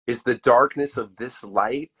 Is the darkness of this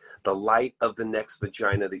light the light of the next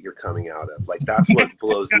vagina that you're coming out of? Like, that's what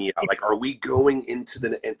blows me out. Like, are we going into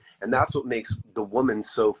and that's what makes the woman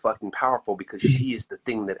so fucking powerful, because she is the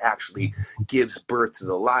thing that actually gives birth to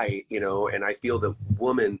the light, and I feel the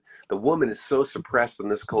woman is so suppressed in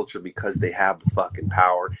this culture because they have the fucking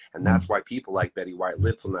power. And that's why people like Betty White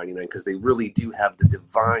live till 99, because they really do have the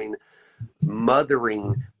divine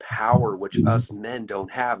mothering power, which us men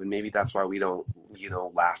don't have. And maybe that's why we don't,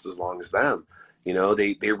 last as long as them.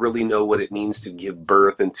 They really know what it means to give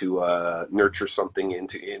birth and to nurture something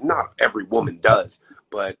into it. Not every woman does,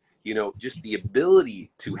 but just the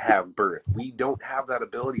ability to have birth. We don't have that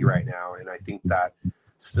ability right now, and I think that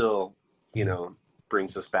still,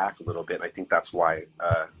 brings us back a little bit. I think that's why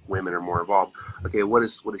women are more involved. Okay, what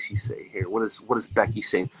does she say here? What is Becky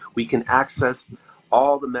saying? We can access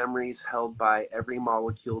all the memories held by every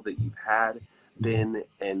molecule that you've had, been,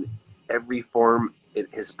 and every form it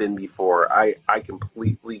has been before. I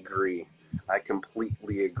completely agree.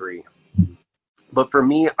 But for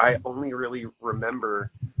me, I only really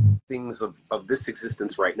remember things of this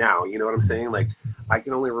existence right now. You know what I'm saying? Like, I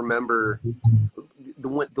can only remember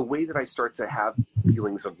the way that I start to have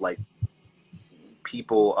feelings of like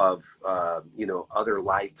people of other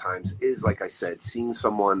lifetimes is, like I said, seeing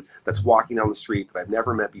someone that's walking down the street that I've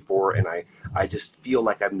never met before, and I just feel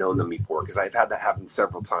like I've known them before, because I've had that happen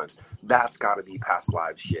several times. That's got to be past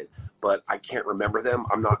lives shit, but I can't remember them.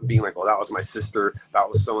 I'm not being like, oh, that was my sister, that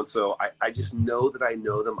was so and so. I just know that I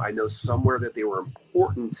know them. I know somewhere that they were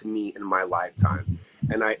important to me in my lifetime,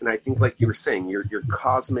 And I think, like you were saying, your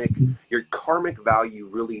karmic value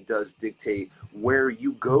really does dictate where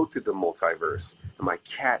you go through the multiverse. And my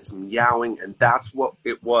cat is meowing, and that's what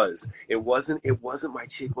it was. It wasn't my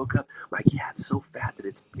chick woke up. My cat's so fat that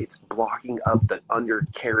it's blocking up the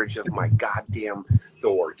undercarriage of my goddamn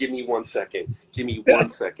door. Give me 1 second. Give me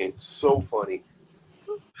 1 second. So funny.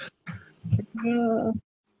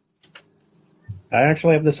 I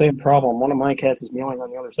actually have the same problem. One of my cats is meowing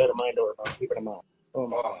on the other side of my door. I'm keeping him out.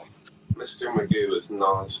 Oh, Mr. Magoo is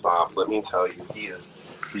nonstop. Let me tell you, he is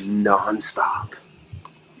nonstop.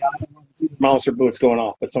 Yeah, I don't know if it's mouse or boots going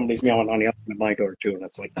off, but somebody's meowing on the other side of my door too, and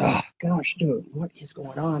it's like, oh gosh, dude, what is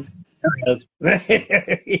going on? There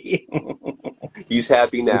he is. He's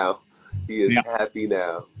happy now. He is happy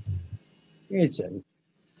now.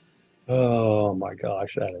 Oh my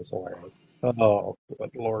gosh, that is hilarious. Oh,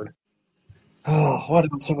 good Lord. Oh, what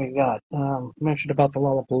else have we got? Mentioned about the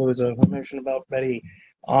Lollapalooza. We mentioned about Betty.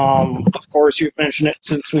 Of course, you've mentioned it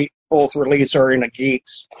since we both released Arena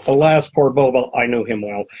Geeks. The last poor Boba, I knew him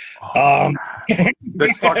well.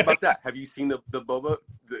 Let's talk about that. Have you seen the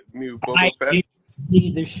new Boba Fett? I did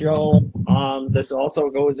see the show. This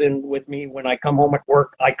also goes in with me when I come home at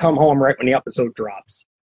work. I come home right when the episode drops.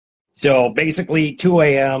 So basically, 2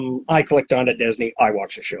 a.m., I clicked on it, Disney. I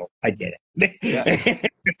watched the show. I did it. Yes.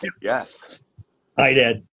 Yes. I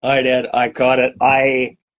did. I caught it.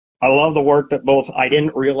 I love the work that I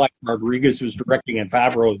didn't realize Rodriguez was directing and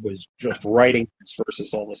Favreau was just writing this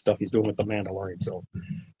versus all the stuff he's doing with The Mandalorian. So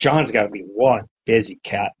John's got to be one busy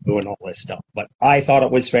cat doing all this stuff. But I thought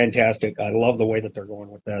it was fantastic. I love the way that they're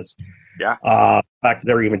going with this. Yeah. In fact,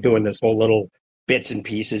 they're even doing this whole little bits and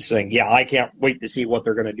pieces thing. Yeah, I can't wait to see what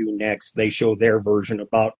they're going to do next. They show their version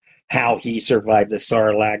about how he survived the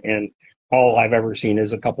Sarlacc, and all I've ever seen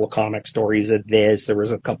is a couple of comic stories of this. There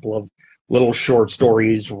was a couple of little short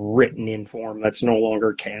stories written in form that's no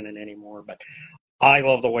longer canon anymore. But I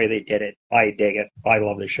love the way they did it. I dig it. I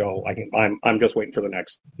love the show. I'm just waiting for the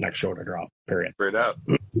next show to drop. Period. Straight up.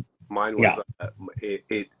 Mine was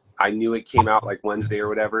I knew it came out like Wednesday or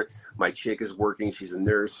whatever. My chick is working. She's a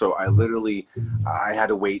nurse. So I had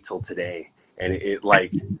to wait till today. And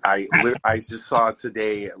I just saw it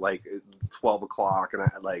today at like 12 o'clock, and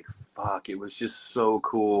fuck, it was just so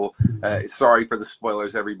cool. Sorry for the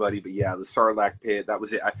spoilers, everybody, but yeah, the Sarlacc pit, that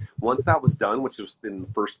was it. Once that was done, which was in the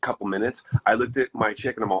first couple minutes, I looked at my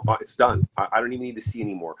chick and I'm all, it's done. I don't even need to see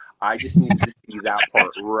anymore. I just needed to see that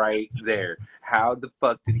part right there. How the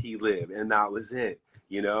fuck did he live? And that was it,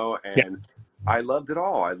 and I loved it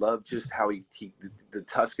all. I loved just how the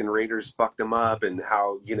Tusken Raiders fucked him up, and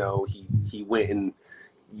how, he went and,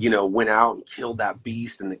 went out and killed that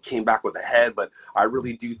beast and it came back with a head. But I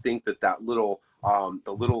really do think that little,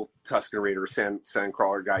 the little Tusken Raider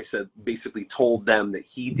Sandcrawler guy basically told them that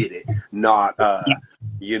he did it, not,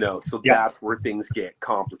 so that's where things get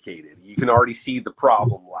complicated. You can already see the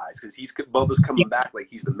problem lies, because Boba's coming back like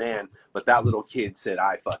he's the man, but that little kid said,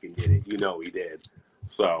 I fucking did it. He did.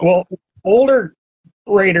 So. Well, older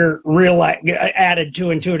Raider added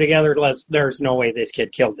 2 and 2 together. There's no way this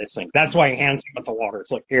kid killed this thing. That's why he hands him at the water.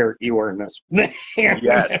 It's like, here, you earn this.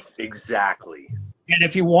 Yes, exactly. And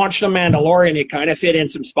if you watch The Mandalorian, it kind of fit in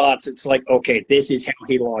some spots. It's like, okay, this is how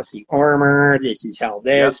he lost the armor. This is how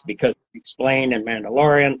because it's explained in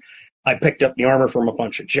Mandalorian. I picked up the armor from a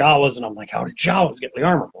bunch of Jawas, and I'm like, how did Jawas get the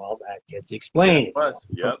armor? Well, that gets explained.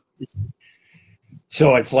 Yep.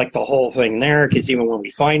 So it's like the whole thing there, because even when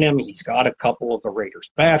we find him, he's got a couple of the Raiders'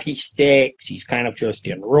 Baffy sticks. He's kind of just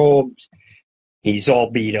in robes. He's all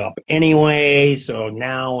beat up anyway. So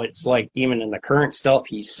now it's like, even in the current stuff,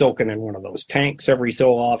 he's soaking in one of those tanks every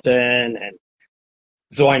so often. And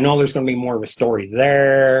so I know there's going to be more of a story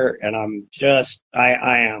there. And I'm just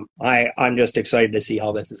excited to see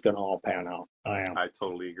how this is going to all pan out. I am. I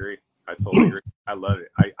totally agree. I love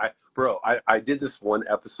it. I did this one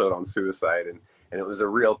episode on suicide, and it was a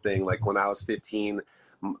real thing. Like when I was 15,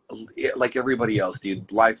 like everybody else,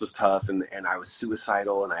 dude, life was tough, and I was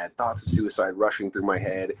suicidal, and I had thoughts of suicide rushing through my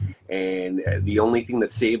head. And the only thing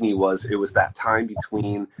that saved me was that time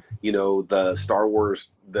between, the Star Wars,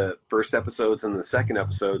 the first episodes and the second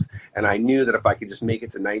episodes. And I knew that if I could just make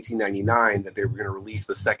it to 1999, that they were going to release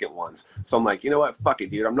the second ones. So I'm like, you know what? Fuck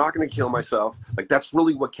it, dude. I'm not going to kill myself. Like, that's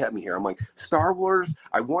really what kept me here. I'm like, Star Wars,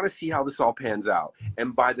 I want to see how this all pans out.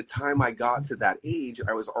 And by the time I got to that age,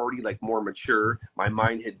 I was already like more mature. My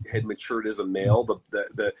mind had matured as a male.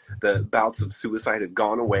 The bouts of suicide had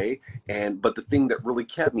gone away. But the thing that really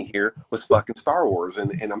kept me here was fucking Star Wars.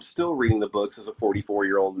 And I'm still reading the books as a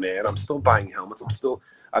 44-year-old man. I'm still buying helmets.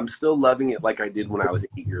 I'm still loving it like I did when I was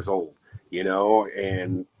 8 years old,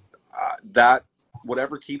 and that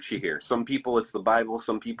whatever keeps you here. Some people it's the Bible,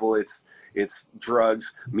 some people it's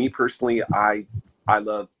drugs. Me personally, I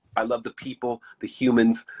love the people, the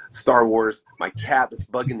humans, Star Wars, my cat that's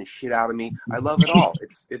bugging the shit out of me. I love it all.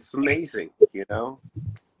 It's amazing, you know?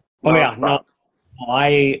 Oh yeah, no,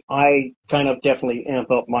 Nonstop. I kind of definitely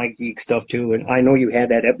amp up my geek stuff too, and I know you had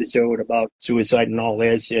that episode about suicide and all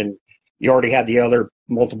this, and you already had the other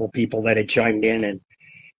multiple people that had chimed in, and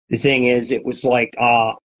the thing is, it was like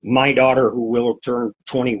my daughter, who will turn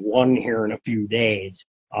 21 here in a few days,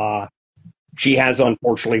 she has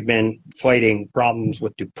unfortunately been fighting problems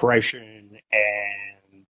with depression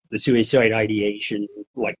and the suicide ideation,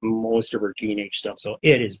 like most of her teenage stuff. So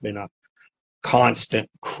it has been a constant,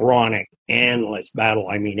 chronic, endless battle.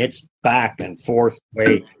 I mean, it's back and forth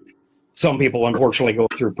way. Some people unfortunately go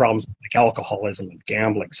through problems like alcoholism and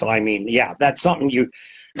gambling. So I mean, yeah, that's something you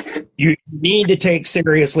need to take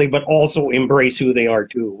seriously, but also embrace who they are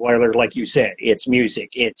too. Whether, like you said, it's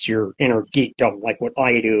music, it's your inner geekdom, like what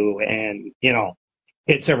I do, and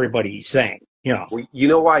it's everybody's saying. Well, you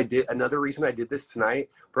know why I did? Another reason I did this tonight,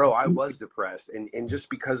 bro, I was depressed. And just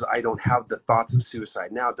because I don't have the thoughts of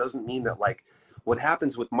suicide now doesn't mean that, like, what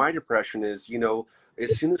happens with my depression is,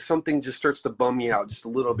 as soon as something just starts to bum me out just a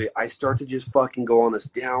little bit, I start to just fucking go on this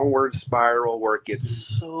downward spiral where it gets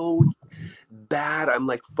so bad. I'm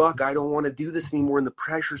like, fuck, I don't want to do this anymore. And the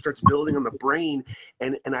pressure starts building on the brain.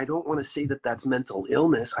 And I don't want to say that that's mental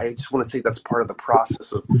illness. I just want to say that's part of the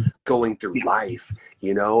process of going through life,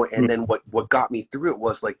 And then what got me through it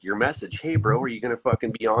was like your message, hey, bro, are you going to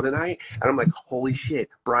fucking be on tonight? And I'm like, holy shit,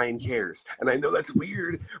 Brian cares. And I know that's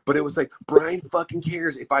weird, but it was like, Brian fucking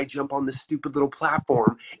cares if I jump on this stupid little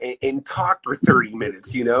platform and talk for 30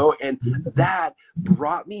 minutes, And that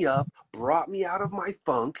brought me up, brought me out of my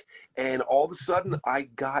funk. And all of a sudden I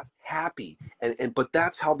got happy. But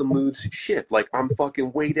that's how the moods shift. Like, I'm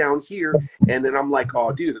fucking way down here, and then I'm like,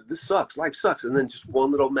 oh dude, this sucks, life sucks. And then just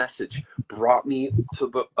one little message brought me to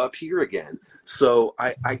up here again. So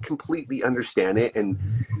I completely understand it. And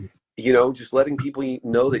just letting people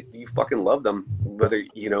know that you fucking love them, whether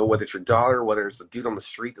it's your daughter, whether it's the dude on the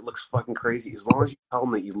street that looks fucking crazy, as long as you tell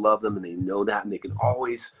them that you love them and they know that, and they can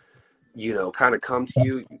always kind of come to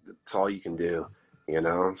you, that's all you can do.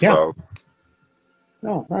 Yeah. So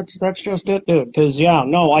No, that's just it, dude. Because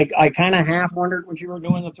I kind of half wondered when you were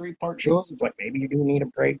doing the 3-part shows. It's like, maybe you do need a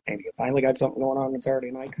break. Maybe you finally got something going on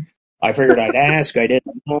Saturday night. I figured I'd ask. I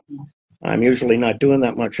didn't know. I'm usually not doing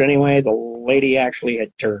that much anyway. The lady actually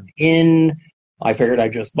had turned in. I figured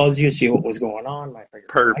I'd just buzz you, see what was going on. I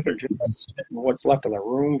figured I could perfect. just sit in what's left of the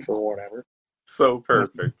room for whatever. So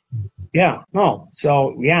perfect. Yeah, no.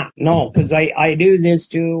 So, yeah, no, because I do this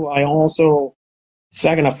too. I also,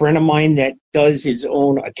 second, a friend of mine that does his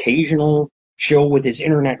own occasional show with his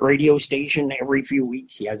internet radio station every few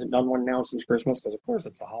weeks. He hasn't done one now since Christmas because, of course,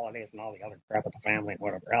 it's the holidays and all the other crap with the family and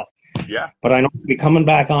whatever else. Yeah. But I know he'll be coming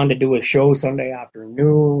back on to do a show Sunday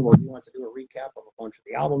afternoon where he wants to do a recap of a bunch of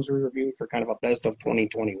the albums we reviewed for kind of a best of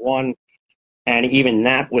 2021. And even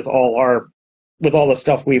that, with all the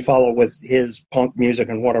stuff we follow with his punk music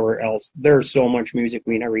and whatever else, there's so much music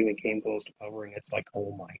we never even came close to covering. It's like,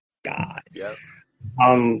 oh my God. Yeah.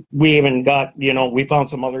 We even got, we found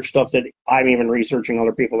some other stuff that I'm even researching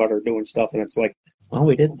other people that are doing stuff, and it's like, well,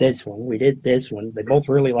 we did this one, we did this one. They both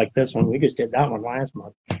really like this one. We just did that one last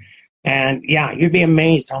month. And yeah, you'd be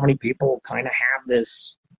amazed how many people kind of have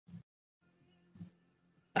this,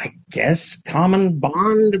 I guess, common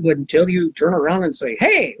bond until you turn around and say,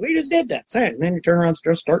 hey, we just did that. And then you turn around and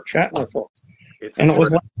just start chatting with folks.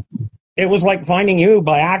 It was like finding you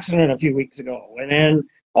by accident a few weeks ago. And then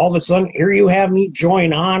all of a sudden, here you have me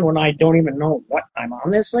join on when I don't even know what I'm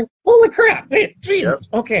on this thing. Holy crap. Hey, Jesus.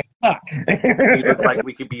 Yep. Okay. Fuck. We look like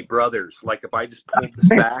we could be brothers. Like, if I just pulled this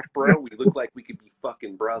back, bro, we look like we could be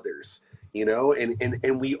fucking brothers,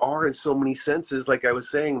 and we are in so many senses. Like I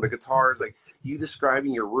was saying, the guitars, like you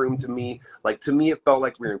describing your room to me, it felt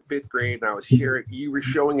like we were in 5th grade and I was sharing, you were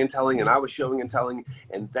showing and telling and I was showing and telling,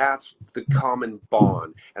 and that's the common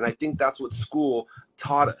bond. And I think that's what school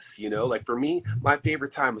taught us, like for me, my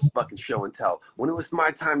favorite time was fucking show and tell. When it was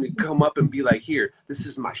my time to come up and be like, here, this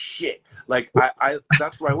is my shit. Like I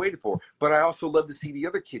that's what I waited for. But I also love to see the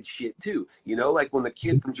other kids shit too. Like when the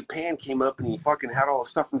kid from Japan came up and he fucking had all the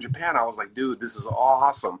stuff from Japan, I was like, dude, this is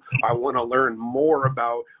awesome. I want to learn more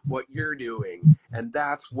about what you're doing. And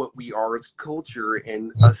that's what we are as culture,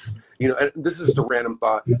 and us, You know, and this is just a random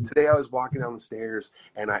thought. Today I was walking down the stairs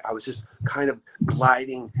and I was just kind of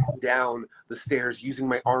gliding down the stairs using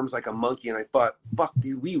my arms like a monkey. And I thought, fuck,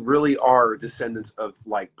 dude, we really are descendants of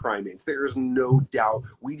like primates. There is no doubt.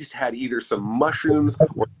 We just had either some mushrooms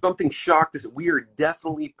or something shocked us. We are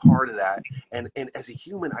definitely part of that. And as a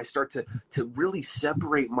human, I start to really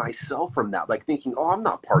separate myself from that, like thinking, oh, I'm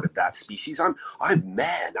not part of that species. I'm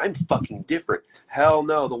mad. I'm fucking different. Hell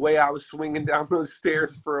no. The way I was swinging down those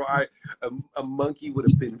stairs a monkey would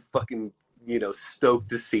have been fucking, you know, stoked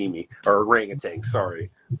to see me, or orangutan, sorry.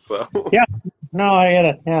 So Yeah, no, I get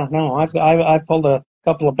it. Yeah, no, I've pulled a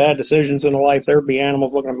couple of bad decisions in life. There'd be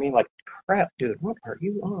animals looking at me like, crap, dude, what are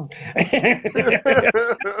you on?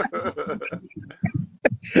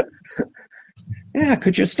 Yeah,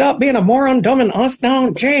 could you stop being a moron dumbing us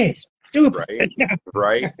down? Jeez, stupid.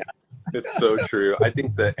 Right. It's so true. I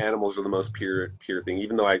think the animals are the most pure thing.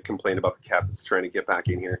 Even though I complain about the cat that's trying to get back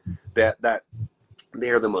in here, that they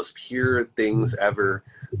are the most pure things ever.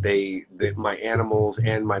 They my animals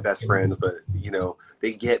and my best friends, but you know,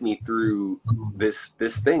 they get me through this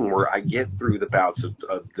thing where I get through the bouts of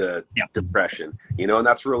the depression. You know, and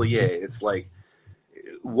that's really it. It's like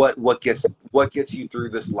what gets you through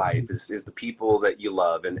this life is the people that you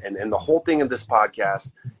love, and the whole thing of this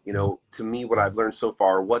podcast, you know, to me, what I've learned so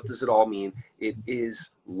far, what does it all mean? It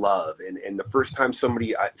is love. And the first time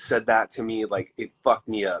somebody said that to me, like, it fucked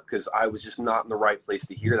me up, because I was just not in the right place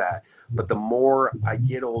to hear that. But the more I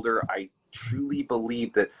get older, I truly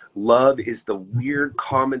believe that love is the weird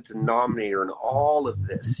common denominator in all of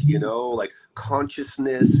this, you know, like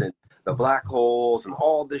consciousness and the black holes and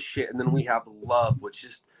all this shit. And then we have love, which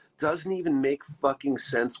just doesn't even make fucking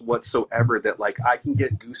sense whatsoever, that like I can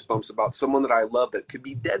get goosebumps about someone that I love that could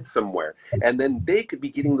be dead somewhere, and then they could be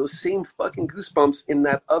getting those same fucking goosebumps in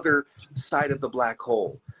that other side of the black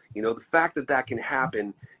hole. You know, the fact that that can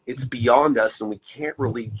happen, it's beyond us, and we can't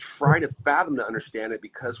really try to fathom to understand it,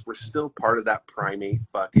 because we're still part of that primate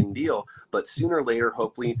fucking deal. But sooner or later,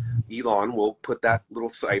 hopefully, Elon will put that little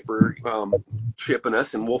cipher chip in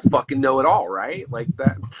us, and we'll fucking know it all, right? Like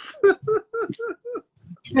that.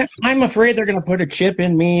 I'm afraid they're going to put a chip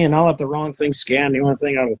in me, and I'll have the wrong thing scanned. The only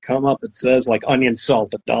thing that'll come up, it says like onion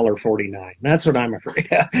salt at $1.49. That's what I'm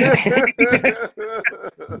afraid of.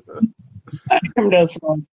 I'm just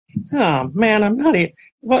like, oh man, I'm not.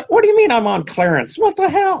 What do you mean I'm on clearance? What the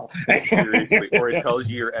hell? Seriously, or it tells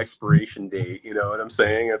you your expiration date. You know what I'm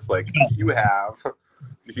saying? It's like, you have,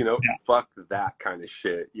 you know, fuck that kind of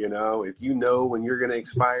shit. You know, if you know when you're gonna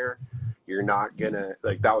expire, you're not gonna,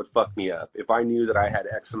 like, that would fuck me up. If I knew that I had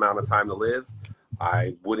X amount of time to live,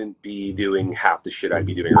 I wouldn't be doing half the shit I'd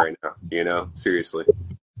be doing right now. You know, seriously.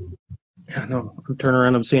 Yeah, no, I'm turning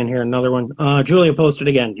around, I'm seeing here another one. Julia posted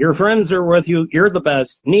again. Your friends are with you. You're the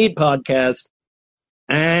best. Need podcast.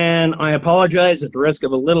 And I apologize at the risk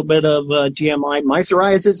of a little bit of TMI. My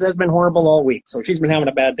psoriasis has been horrible all week, so she's been having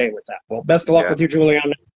a bad day with that. Well, best of luck with you, Julia.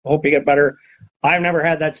 Hope you get better. I've never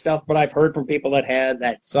had that stuff, but I've heard from people that had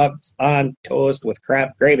that. Sucks on toast with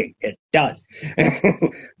crap gravy. It does.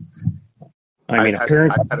 I mean,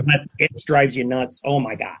 appearances, it drives you nuts. Oh,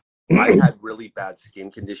 my God. I had really bad skin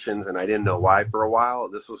conditions, and I didn't know why for a while.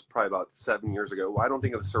 This was probably about 7 years ago. Well, I don't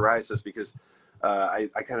think of psoriasis because I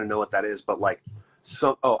kind of know what that is, but like,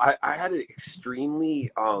 I had an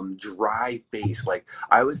extremely dry face. Like,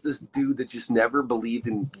 I was this dude that just never believed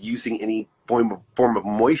in using any form of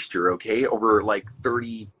moisture, okay, over like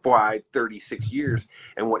 35, 36 years.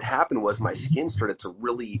 And what happened was my skin started to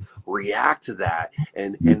really react to that.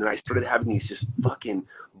 And then I started having these just fucking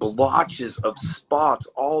blotches of spots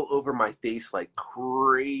all over my face like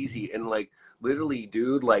crazy. And like, literally,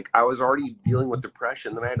 dude, like, I was already dealing with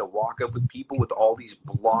depression. Then I had to walk up with people with all these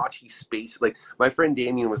blotchy spaces. Like, my friend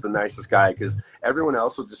Damien was the nicest guy, because everyone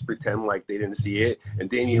else would just pretend like they didn't see it. And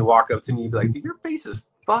Damien would walk up to me and be like, dude, your face is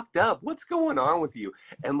fucked up. What's going on with you?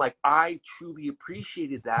 And like, I truly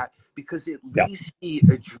appreciated that, because at least he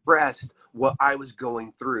addressed what I was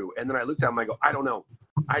going through. And then I looked at him, I go, I don't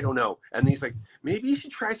know. And he's like, maybe you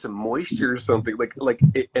should try some moisture or something.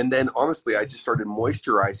 And then honestly, I just started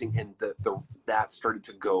moisturizing, and that started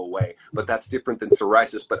to go away. But that's different than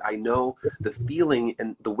psoriasis. But I know the feeling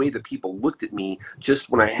and the way that people looked at me just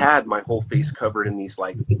when I had my whole face covered in these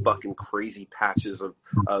like fucking crazy patches of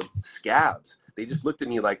scabs. They just looked at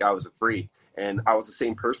me like I was a freak. And I was the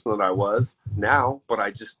same person that I was now, but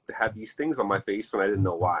I just had these things on my face and I didn't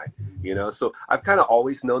know why, you know? So I've kind of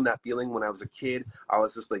always known that feeling. When I was a kid, I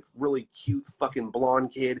was this like really cute fucking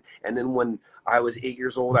blonde kid. And then when I was 8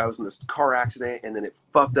 years old, I was in this car accident, and then it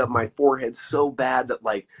fucked up my forehead so bad that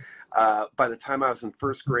like By the time I was in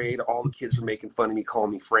first grade, all the kids were making fun of me,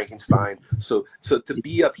 calling me Frankenstein. So to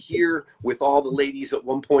be up here with all the ladies at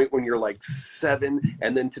one point when you're like 7,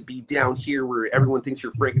 and then to be down here where everyone thinks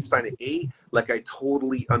you're Frankenstein at 8, like I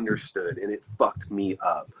totally understood, and it fucked me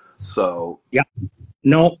up. So yeah.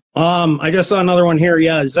 No, I just saw another one here.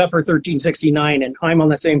 Yeah, Zephyr 1369, and I'm on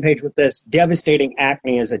the same page with this. Devastating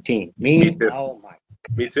acne as a teen. Me too. Oh my.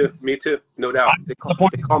 Me too. No doubt. They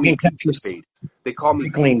call me pizza face. They call me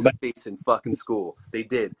pizza face in fucking school. They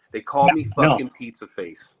did. They called me fucking pizza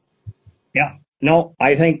face. Yeah. No,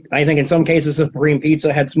 I think in some cases Supreme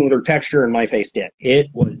Pizza had smoother texture than my face did. It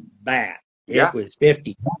was bad. It was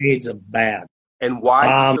 50 shades of bad. And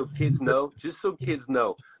why? Just so kids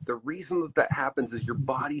know, the reason that happens is your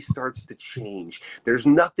body starts to change. There's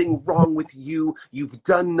nothing wrong with you. You've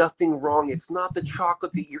done nothing wrong. It's not the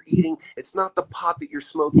chocolate that you're eating. It's not the pot that you're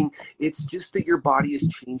smoking. It's just that your body is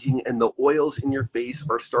changing and the oils in your face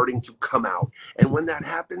are starting to come out. And when that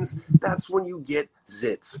happens, that's when you get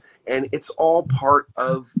zits. And it's all part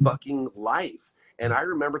of fucking life. And I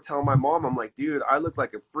remember telling my mom, I'm like, dude, I look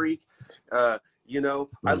like a freak. I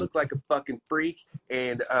look like a fucking freak,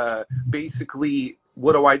 and basically,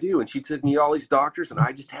 what do? And she took me to all these doctors, and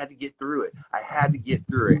I just had to get through it. I had to get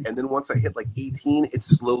through it. And then once I hit like 18, it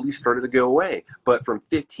slowly started to go away. But from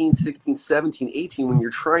 15, 16, 17, 18, when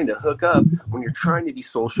you're trying to hook up, when you're trying to be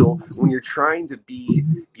social, when you're trying to be,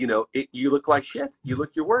 you look like shit. You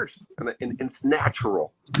look your worst, and it's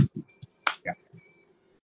natural. Yeah.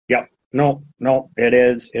 Yep. No, it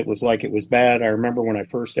is. It was like it was bad. I remember when I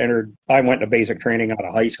first entered, I went to basic training out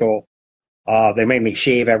of high school. They made me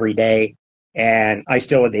shave every day, and I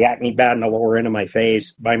still had the acne bad in the lower end of my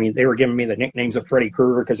face. I mean, they were giving me the nicknames of Freddy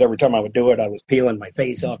Krueger because every time I would do it, I was peeling my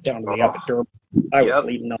face off down to the epidermis. I was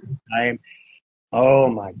bleeding all the time. Oh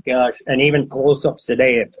my gosh. And even close-ups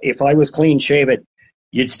today, if I was clean shaven,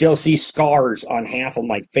 you'd still see scars on half of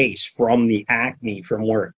my face from the acne from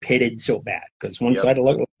where it pitted so bad. Because one side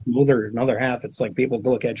looked smoother, another half, it's like people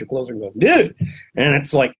look at you closer and go, dude. And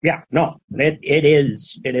it's like, it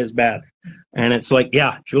is bad. And it's like,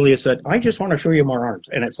 Julia said, I just want to show you more arms.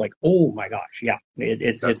 And it's like, oh my gosh,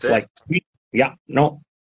 it's like, no,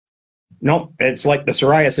 it's like the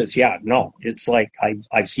psoriasis. It's like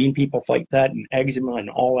I've seen people fight that and eczema and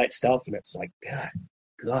all that stuff. And it's like, God.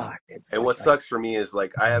 And what sucks for me is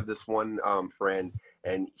like I have this one friend,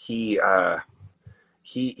 and he has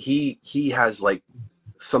like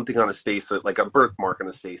something on his face, that like a birthmark on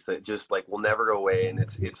his face that just like will never go away, and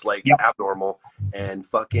it's like abnormal. And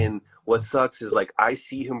fucking what sucks is like I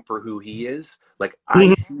see him for who he is. Like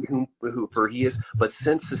I see him for he is, but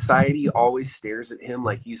since society always stares at him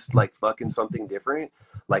like he's like fucking something different,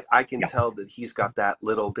 like I can tell that he's got that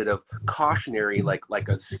little bit of cautionary, like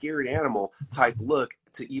a scared animal type look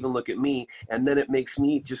to even look at me. And then it makes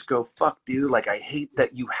me just go, fuck, dude, like I hate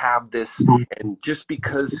that you have this, and just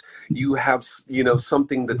because you have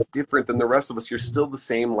something that's different than the rest of us, you're still the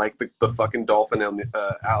same. Like the fucking dolphin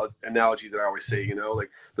analogy that I always say, like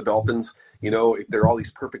the dolphins, if they're all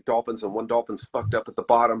these perfect dolphins and one dolphin's fucked up at the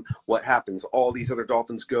bottom, what happens? All these other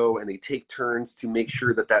dolphins go and they take turns to make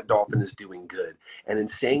sure that dolphin is doing good. And in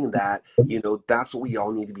saying that, that's what we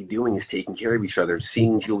all need to be doing, is taking care of each other,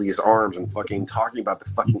 seeing Julia's arms and fucking talking about the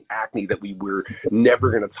fucking acne that we were never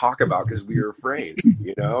going to talk about because we were afraid,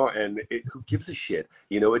 and who gives a shit?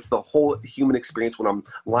 It's the whole human experience. When I'm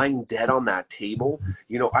lying dead on that table,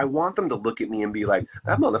 I want them to look at me and be like,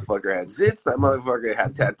 that motherfucker had zits, that motherfucker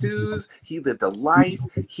had tattoos, he lived a life,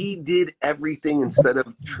 he did everything instead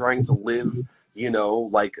of trying to live,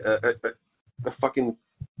 like a fucking,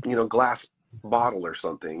 glass bottle or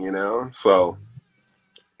something, So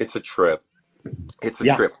it's a trip. It's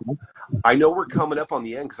a trip. I know we're coming up on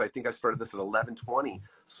the end because I think I started this at 11:20.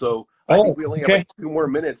 So I think we only have like 2 more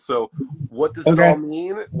minutes. So what does it all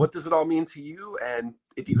mean? What does it all mean to you? And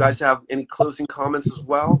if you guys have any closing comments as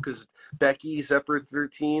well, because Becky, Zephyr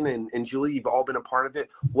 13, and Julie, you've all been a part of it.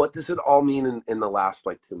 What does it all mean in the last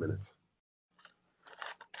like 2 minutes?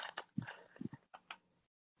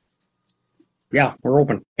 Yeah, we're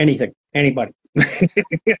open. Anything, anybody.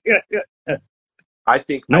 I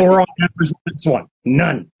think no wrong answers on this one.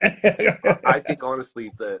 None. I think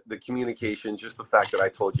honestly, the communication, just the fact that I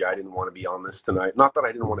told you I didn't want to be on this tonight. Not that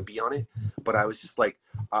I didn't want to be on it, but I was just like,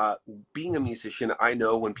 being a musician, I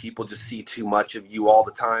know when people just see too much of you all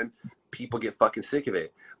the time, people get fucking sick of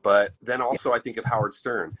it. But then also I think of Howard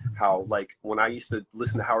Stern, how like when I used to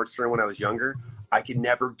listen to Howard Stern when I was younger, I could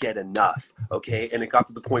never get enough, okay? And it got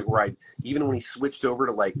to the point where even when he switched over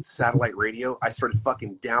to like satellite radio, I started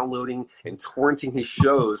fucking downloading and torrenting his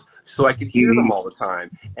shows so I could hear them all the time.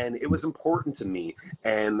 And it was important to me.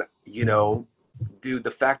 And, dude,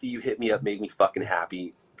 the fact that you hit me up made me fucking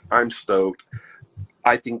happy. I'm stoked.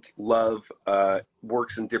 I think love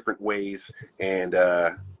works in different ways, and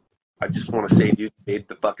I just want to say, dude, you made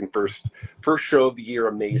the fucking first show of the year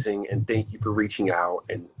amazing, and thank you for reaching out.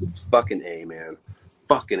 And fucking A, man,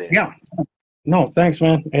 fucking A. Yeah. No, thanks,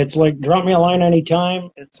 man. It's like, drop me a line anytime.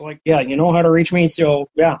 It's like, yeah, you know how to reach me. So,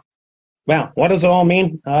 yeah. Wow. What does it all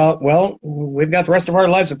mean? Well, we've got the rest of our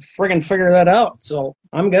lives to friggin' figure that out. So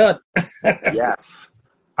I'm good. Yes.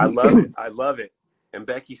 I love it. I love it. And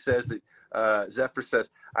Becky says that, Zephyr says,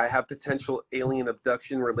 I have potential alien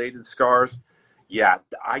abduction related scars. Yeah,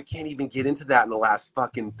 I can't even get into that in the last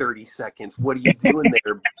fucking 30 seconds. What are you doing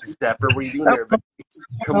there, Zephyr? What are you doing there?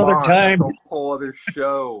 Come on, time. that's a whole other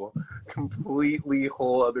show. Completely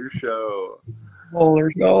whole other show. Oh,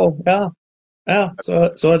 there's no, yeah. Yeah.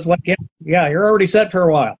 So it's like, yeah, you're already set for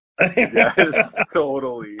a while. Yes,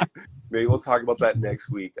 totally. Maybe we'll talk about that next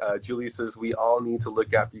week. Julie says, we all need to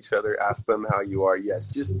look after each other. Ask them how you are. Yes,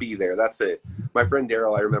 just be there. That's it. My friend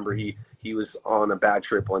Daryl, I remember he was on a bad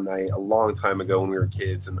trip one night a long time ago when we were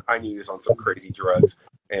kids, and I knew he was on some crazy drugs.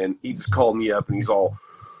 And he just called me up, and he's all,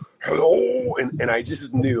 hello, and I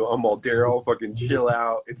just knew, I'm all, Daryl, fucking chill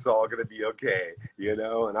out. It's all going to be okay, you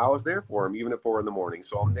know? And I was there for him, even at 4 a.m.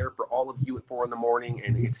 So I'm there for all of you at 4 a.m,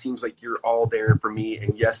 and it seems like you're all there for me.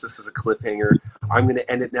 And yes, this is a cliffhanger. I'm going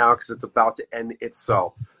to end it now because it's about to end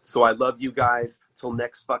itself. So I love you guys. Till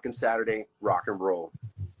next fucking Saturday, rock and roll.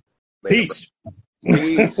 Later, Peace.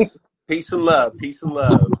 Peace. Peace and love. Peace and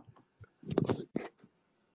love.